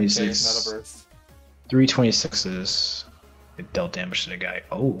 I have an MK, 26. not a burst. 326s. It dealt damage to the guy.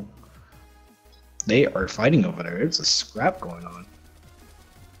 Oh. They are fighting over there. It's a scrap going on.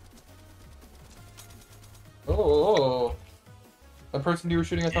 Oh, the person you were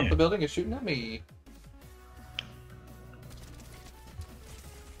shooting at top of the building is shooting at me.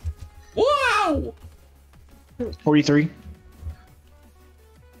 Wow! 43.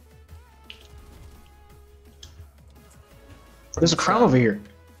 There's a crown over here.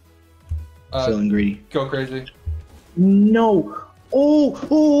 Feeling greedy. Go crazy. No.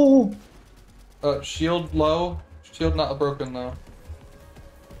 Oh. Shield low. Shield not broken though.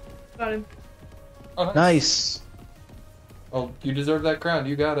 Got him. Oh, Nice. Oh, you deserve that crown.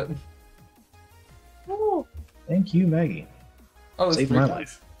 You got it. Oh, Thank you, Maggie. Oh, that's Saved 3 my crowns.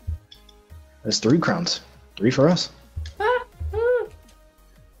 life. There's 3 crowns. 3 for us. ah, ah.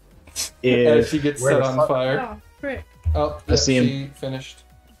 As she gets where set the on fuck- fire. Oh, frick. Oh, I yeah, see him. she finished.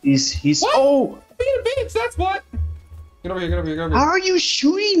 He's What? oh! Being a bitch, that's what! Get over here, get over here, get over How here. are you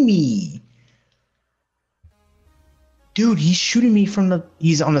shooting me? Dude, he's shooting me from the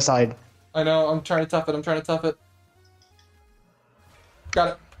he's on the side. I know, I'm trying to tough it, I'm trying to tough it. Got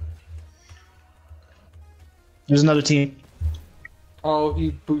it. There's another team. Oh, he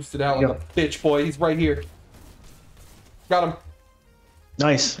boosted out Yeah. like a bitch boy. He's right here. Got him.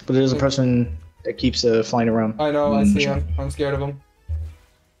 Nice, but there's a person that keeps flying around. I know, I see him. I'm scared of him.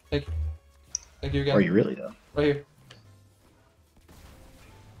 Thank you. Thank you again. Are you really though? Right here.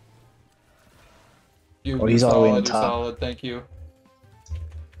 You, Oh, he's all the way on solid, the you're top. solid. Thank you.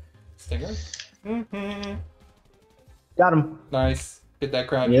 Stinger? Mm-hmm. Got him. Nice. Hit that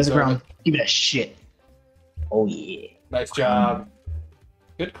crown. He has a deserve crown. it. Give me that shit. Oh yeah. Nice job.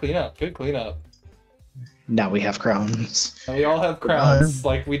 Good cleanup. Good cleanup. Now we have crowns. And we all have crowns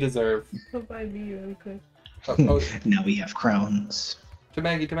like we deserve. Come by me really quick. Oh, Now we have crowns. to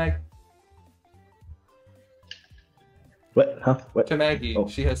Maggie, to Maggie, What? Huh? What? to Maggie. Oh.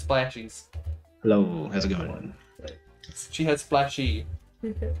 She has splashies. Hello, how's it going? She has splashy.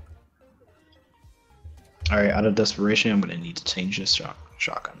 Alright, out of desperation, I'm gonna need to change this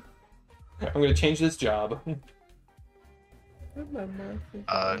shotgun. I'm gonna change this job. Where's my marker?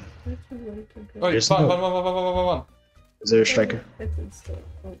 Uh, Where's the marker go? Oh, There's fun, no- fun, fun, fun, fun, fun, fun, fun. is there a striker? It's in store.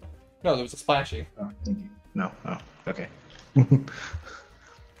 Oh, No, there was a splashy. Oh, thank you. No, oh, okay.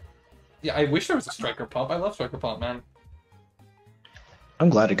 Yeah, I wish there was a striker pump. I love striker pump, man. I'm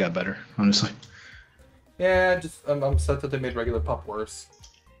glad it got better, honestly. Yeah, just I'm upset that they made regular pump worse.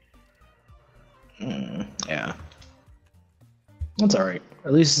 Yeah. That's alright.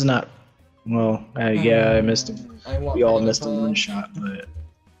 At least it's not. Well, yeah, I missed him. I want We all regular missed a one pump. shot, but.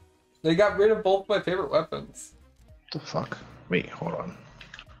 They got rid of both my favorite weapons. What the fuck? Wait, hold on.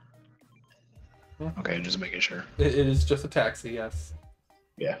 Hmm? Okay, just making sure. It is just a taxi, yes.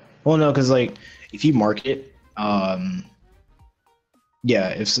 Yeah. Well, no, because like if you mark it, yeah,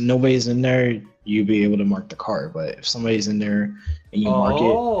 if nobody's in there, you'll be able to mark the car. But if somebody's in there and you mark it,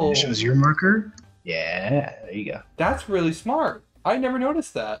 and Oh. it shows your marker. Yeah, there you go. That's really smart. I never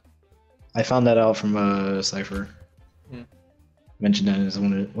noticed that. I found that out from Cypher. Hmm. Mentioned that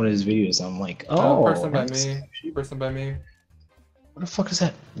in one of his videos. I'm like, oh, Person by that's- me. Person by me. What the fuck is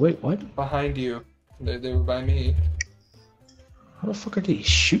that? Wait, what? Behind you. They were by me. How the fuck are they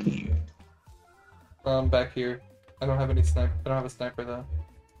shooting you? Back here. I don't have any sniper. I don't have a sniper though.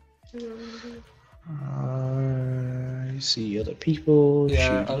 I see other people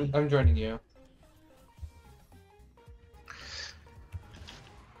Yeah, shooting. I'm joining you.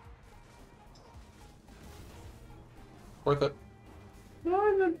 Worth it. no,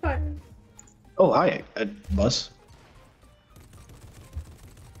 I'm on fire. Oh, hi, bus.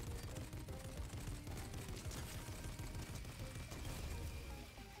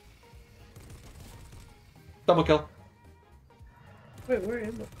 Double kill. Wait, where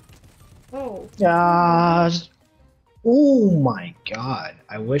am I? Oh, Yes. Oh my god.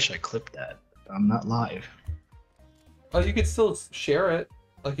 I wish I clipped that. I'm not live. Oh, you could still share it.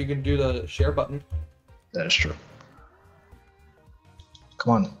 Like you can do the share button. That is true.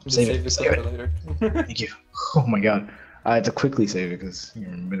 Come on, Just save save it. this Save for it. later. Thank you. Oh my god. I had to quickly save it because you're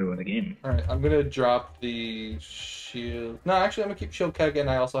in the middle of the game. Alright, I'm gonna drop the shield. No, actually, I'm gonna keep shield keg, and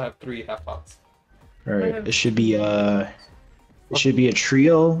I also have 3 half pots. All right. It should be a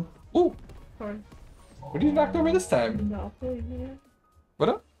trio. Ooh, sorry. what did you knock over this time? Monopoly, man. What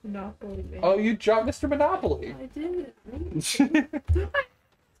up? Monopoly, man. Oh, you dropped Mr. Monopoly. I did.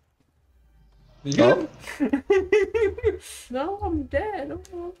 You good? No, I'm dead.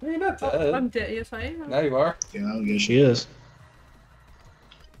 Oh, You're not oh, dead. I'm dead. Yes, I am. Now you are. Yeah, I guess she is.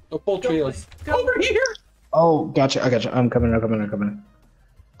 Oh, pull trios. Go. Over here! Oh, gotcha. I gotcha. I'm coming.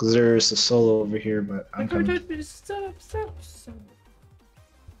 Because there's a solo over here, but I'm coming. Stop.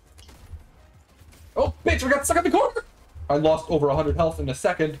 Oh, bitch, we got stuck in the corner! I lost over 100 health in a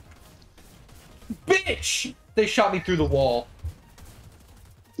second. Bitch! They shot me through the wall.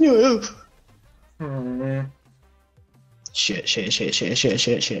 Yeah. Hmm. Shit.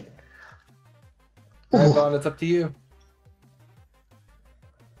 Alright, Vaughn, it's up to you.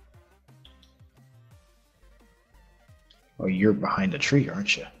 Oh, you're behind a tree,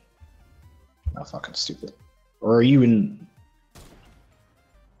 aren't you? Not fucking stupid. Or are you in?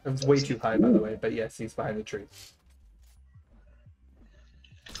 It was way too high, by the way, but yes, he's behind the tree.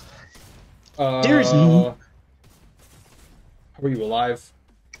 There's no- Were you alive?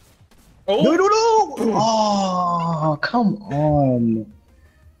 Oh! No! Oh, come on.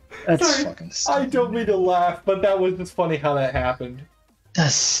 That's Sorry, fucking stupid. I don't mean to laugh, but that was just funny how that happened.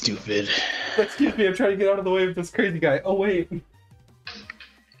 That's stupid. Excuse me, I'm trying to get out of the way of this crazy guy. Oh, wait. No,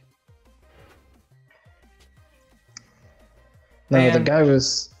 the Man. guy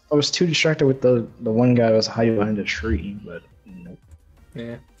was. I was too distracted with the one guy was hiding behind a tree, but nope.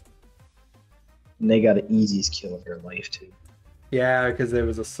 Yeah. And they got the easiest kill of their life too. Yeah, because it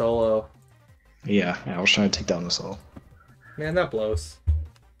was a solo. Yeah, I was trying to take down the soul. Man, that blows.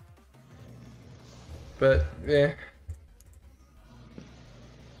 But, yeah.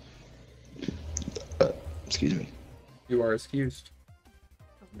 Excuse me. You are excused.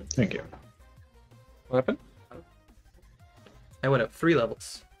 Thank you. What happened? I went up 3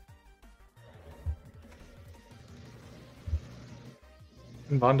 levels.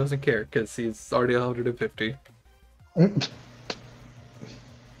 And Vaughn doesn't care because he's already 150.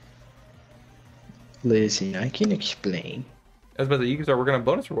 Listen, I can explain. I was about to say, you can start working on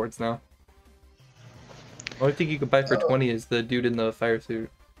bonus rewards now. The only thing you can buy for 20 is the dude in the fire suit.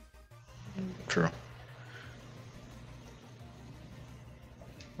 True.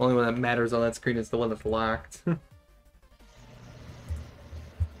 Only one that matters on that screen is the one that's locked.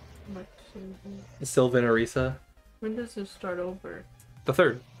 Sylvan Arisa. When does this start over? The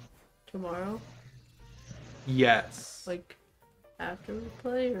 3rd. Tomorrow? Yes. Like, after we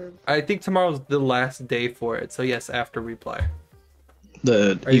play, or? I think tomorrow's the last day for it, so yes, after we play.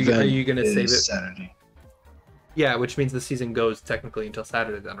 The Are event you gonna is save it? Saturday. Yeah, which means the season goes technically until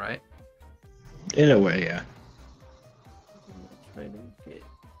Saturday then, right? In a way, yeah. Trying to get...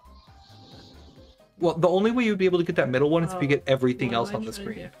 Well, the only way you'd be able to get that middle one is if you get everything what else am I on the trying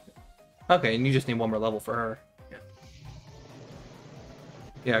to screen. get? Okay, and you just need one more level for her. Yeah.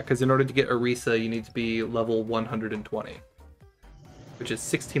 Yeah, because in order to get Arisa, you need to be level 120. Which is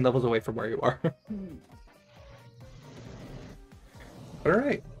 16 levels away from where you are.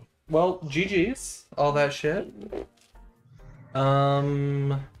 Alright. Well, GG's. All that shit.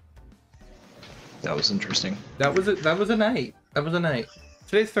 That was interesting. That was a night. That was a night.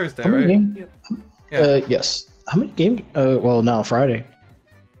 Today's Thursday, How many right? games? Yeah. Yes. How many games? Well, now Friday.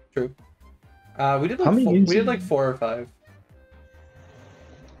 True. We did How like many games we did did like you- 4 or 5.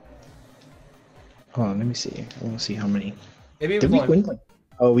 Hold on, let me see. I want to see how many. Maybe it Did was we only, win?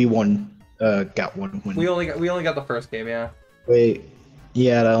 Oh, we won. Got one win. we only got the first game, yeah. Wait.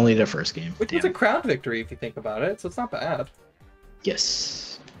 Yeah, only the first game. Which was a crowd victory if you think about it, so it's not bad.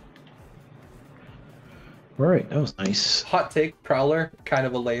 Yes. All right, that was nice. Hot take, Prowler, kind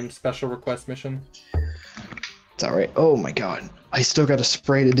of a lame special request mission. It's all right. Oh my god, I still got to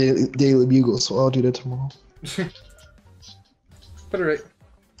spray the Daily Bugle, so I'll do that tomorrow. But alright.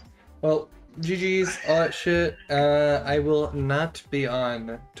 Well, GG's, all that shit. I will not be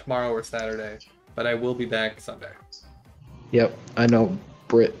on tomorrow or Saturday, but I will be back Sunday. Yep, I know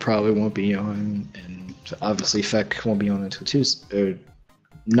Britt probably won't be on, and obviously Feck won't be on until Tuesday,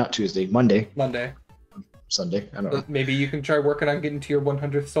 not Tuesday, Monday, Monday. Sunday. I don't know. Maybe you can try working on getting to your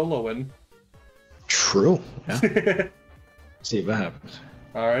 100th solo win. True. Yeah. See if that happens.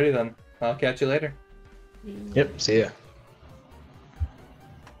 Alrighty then. I'll catch you later. Yep. See ya.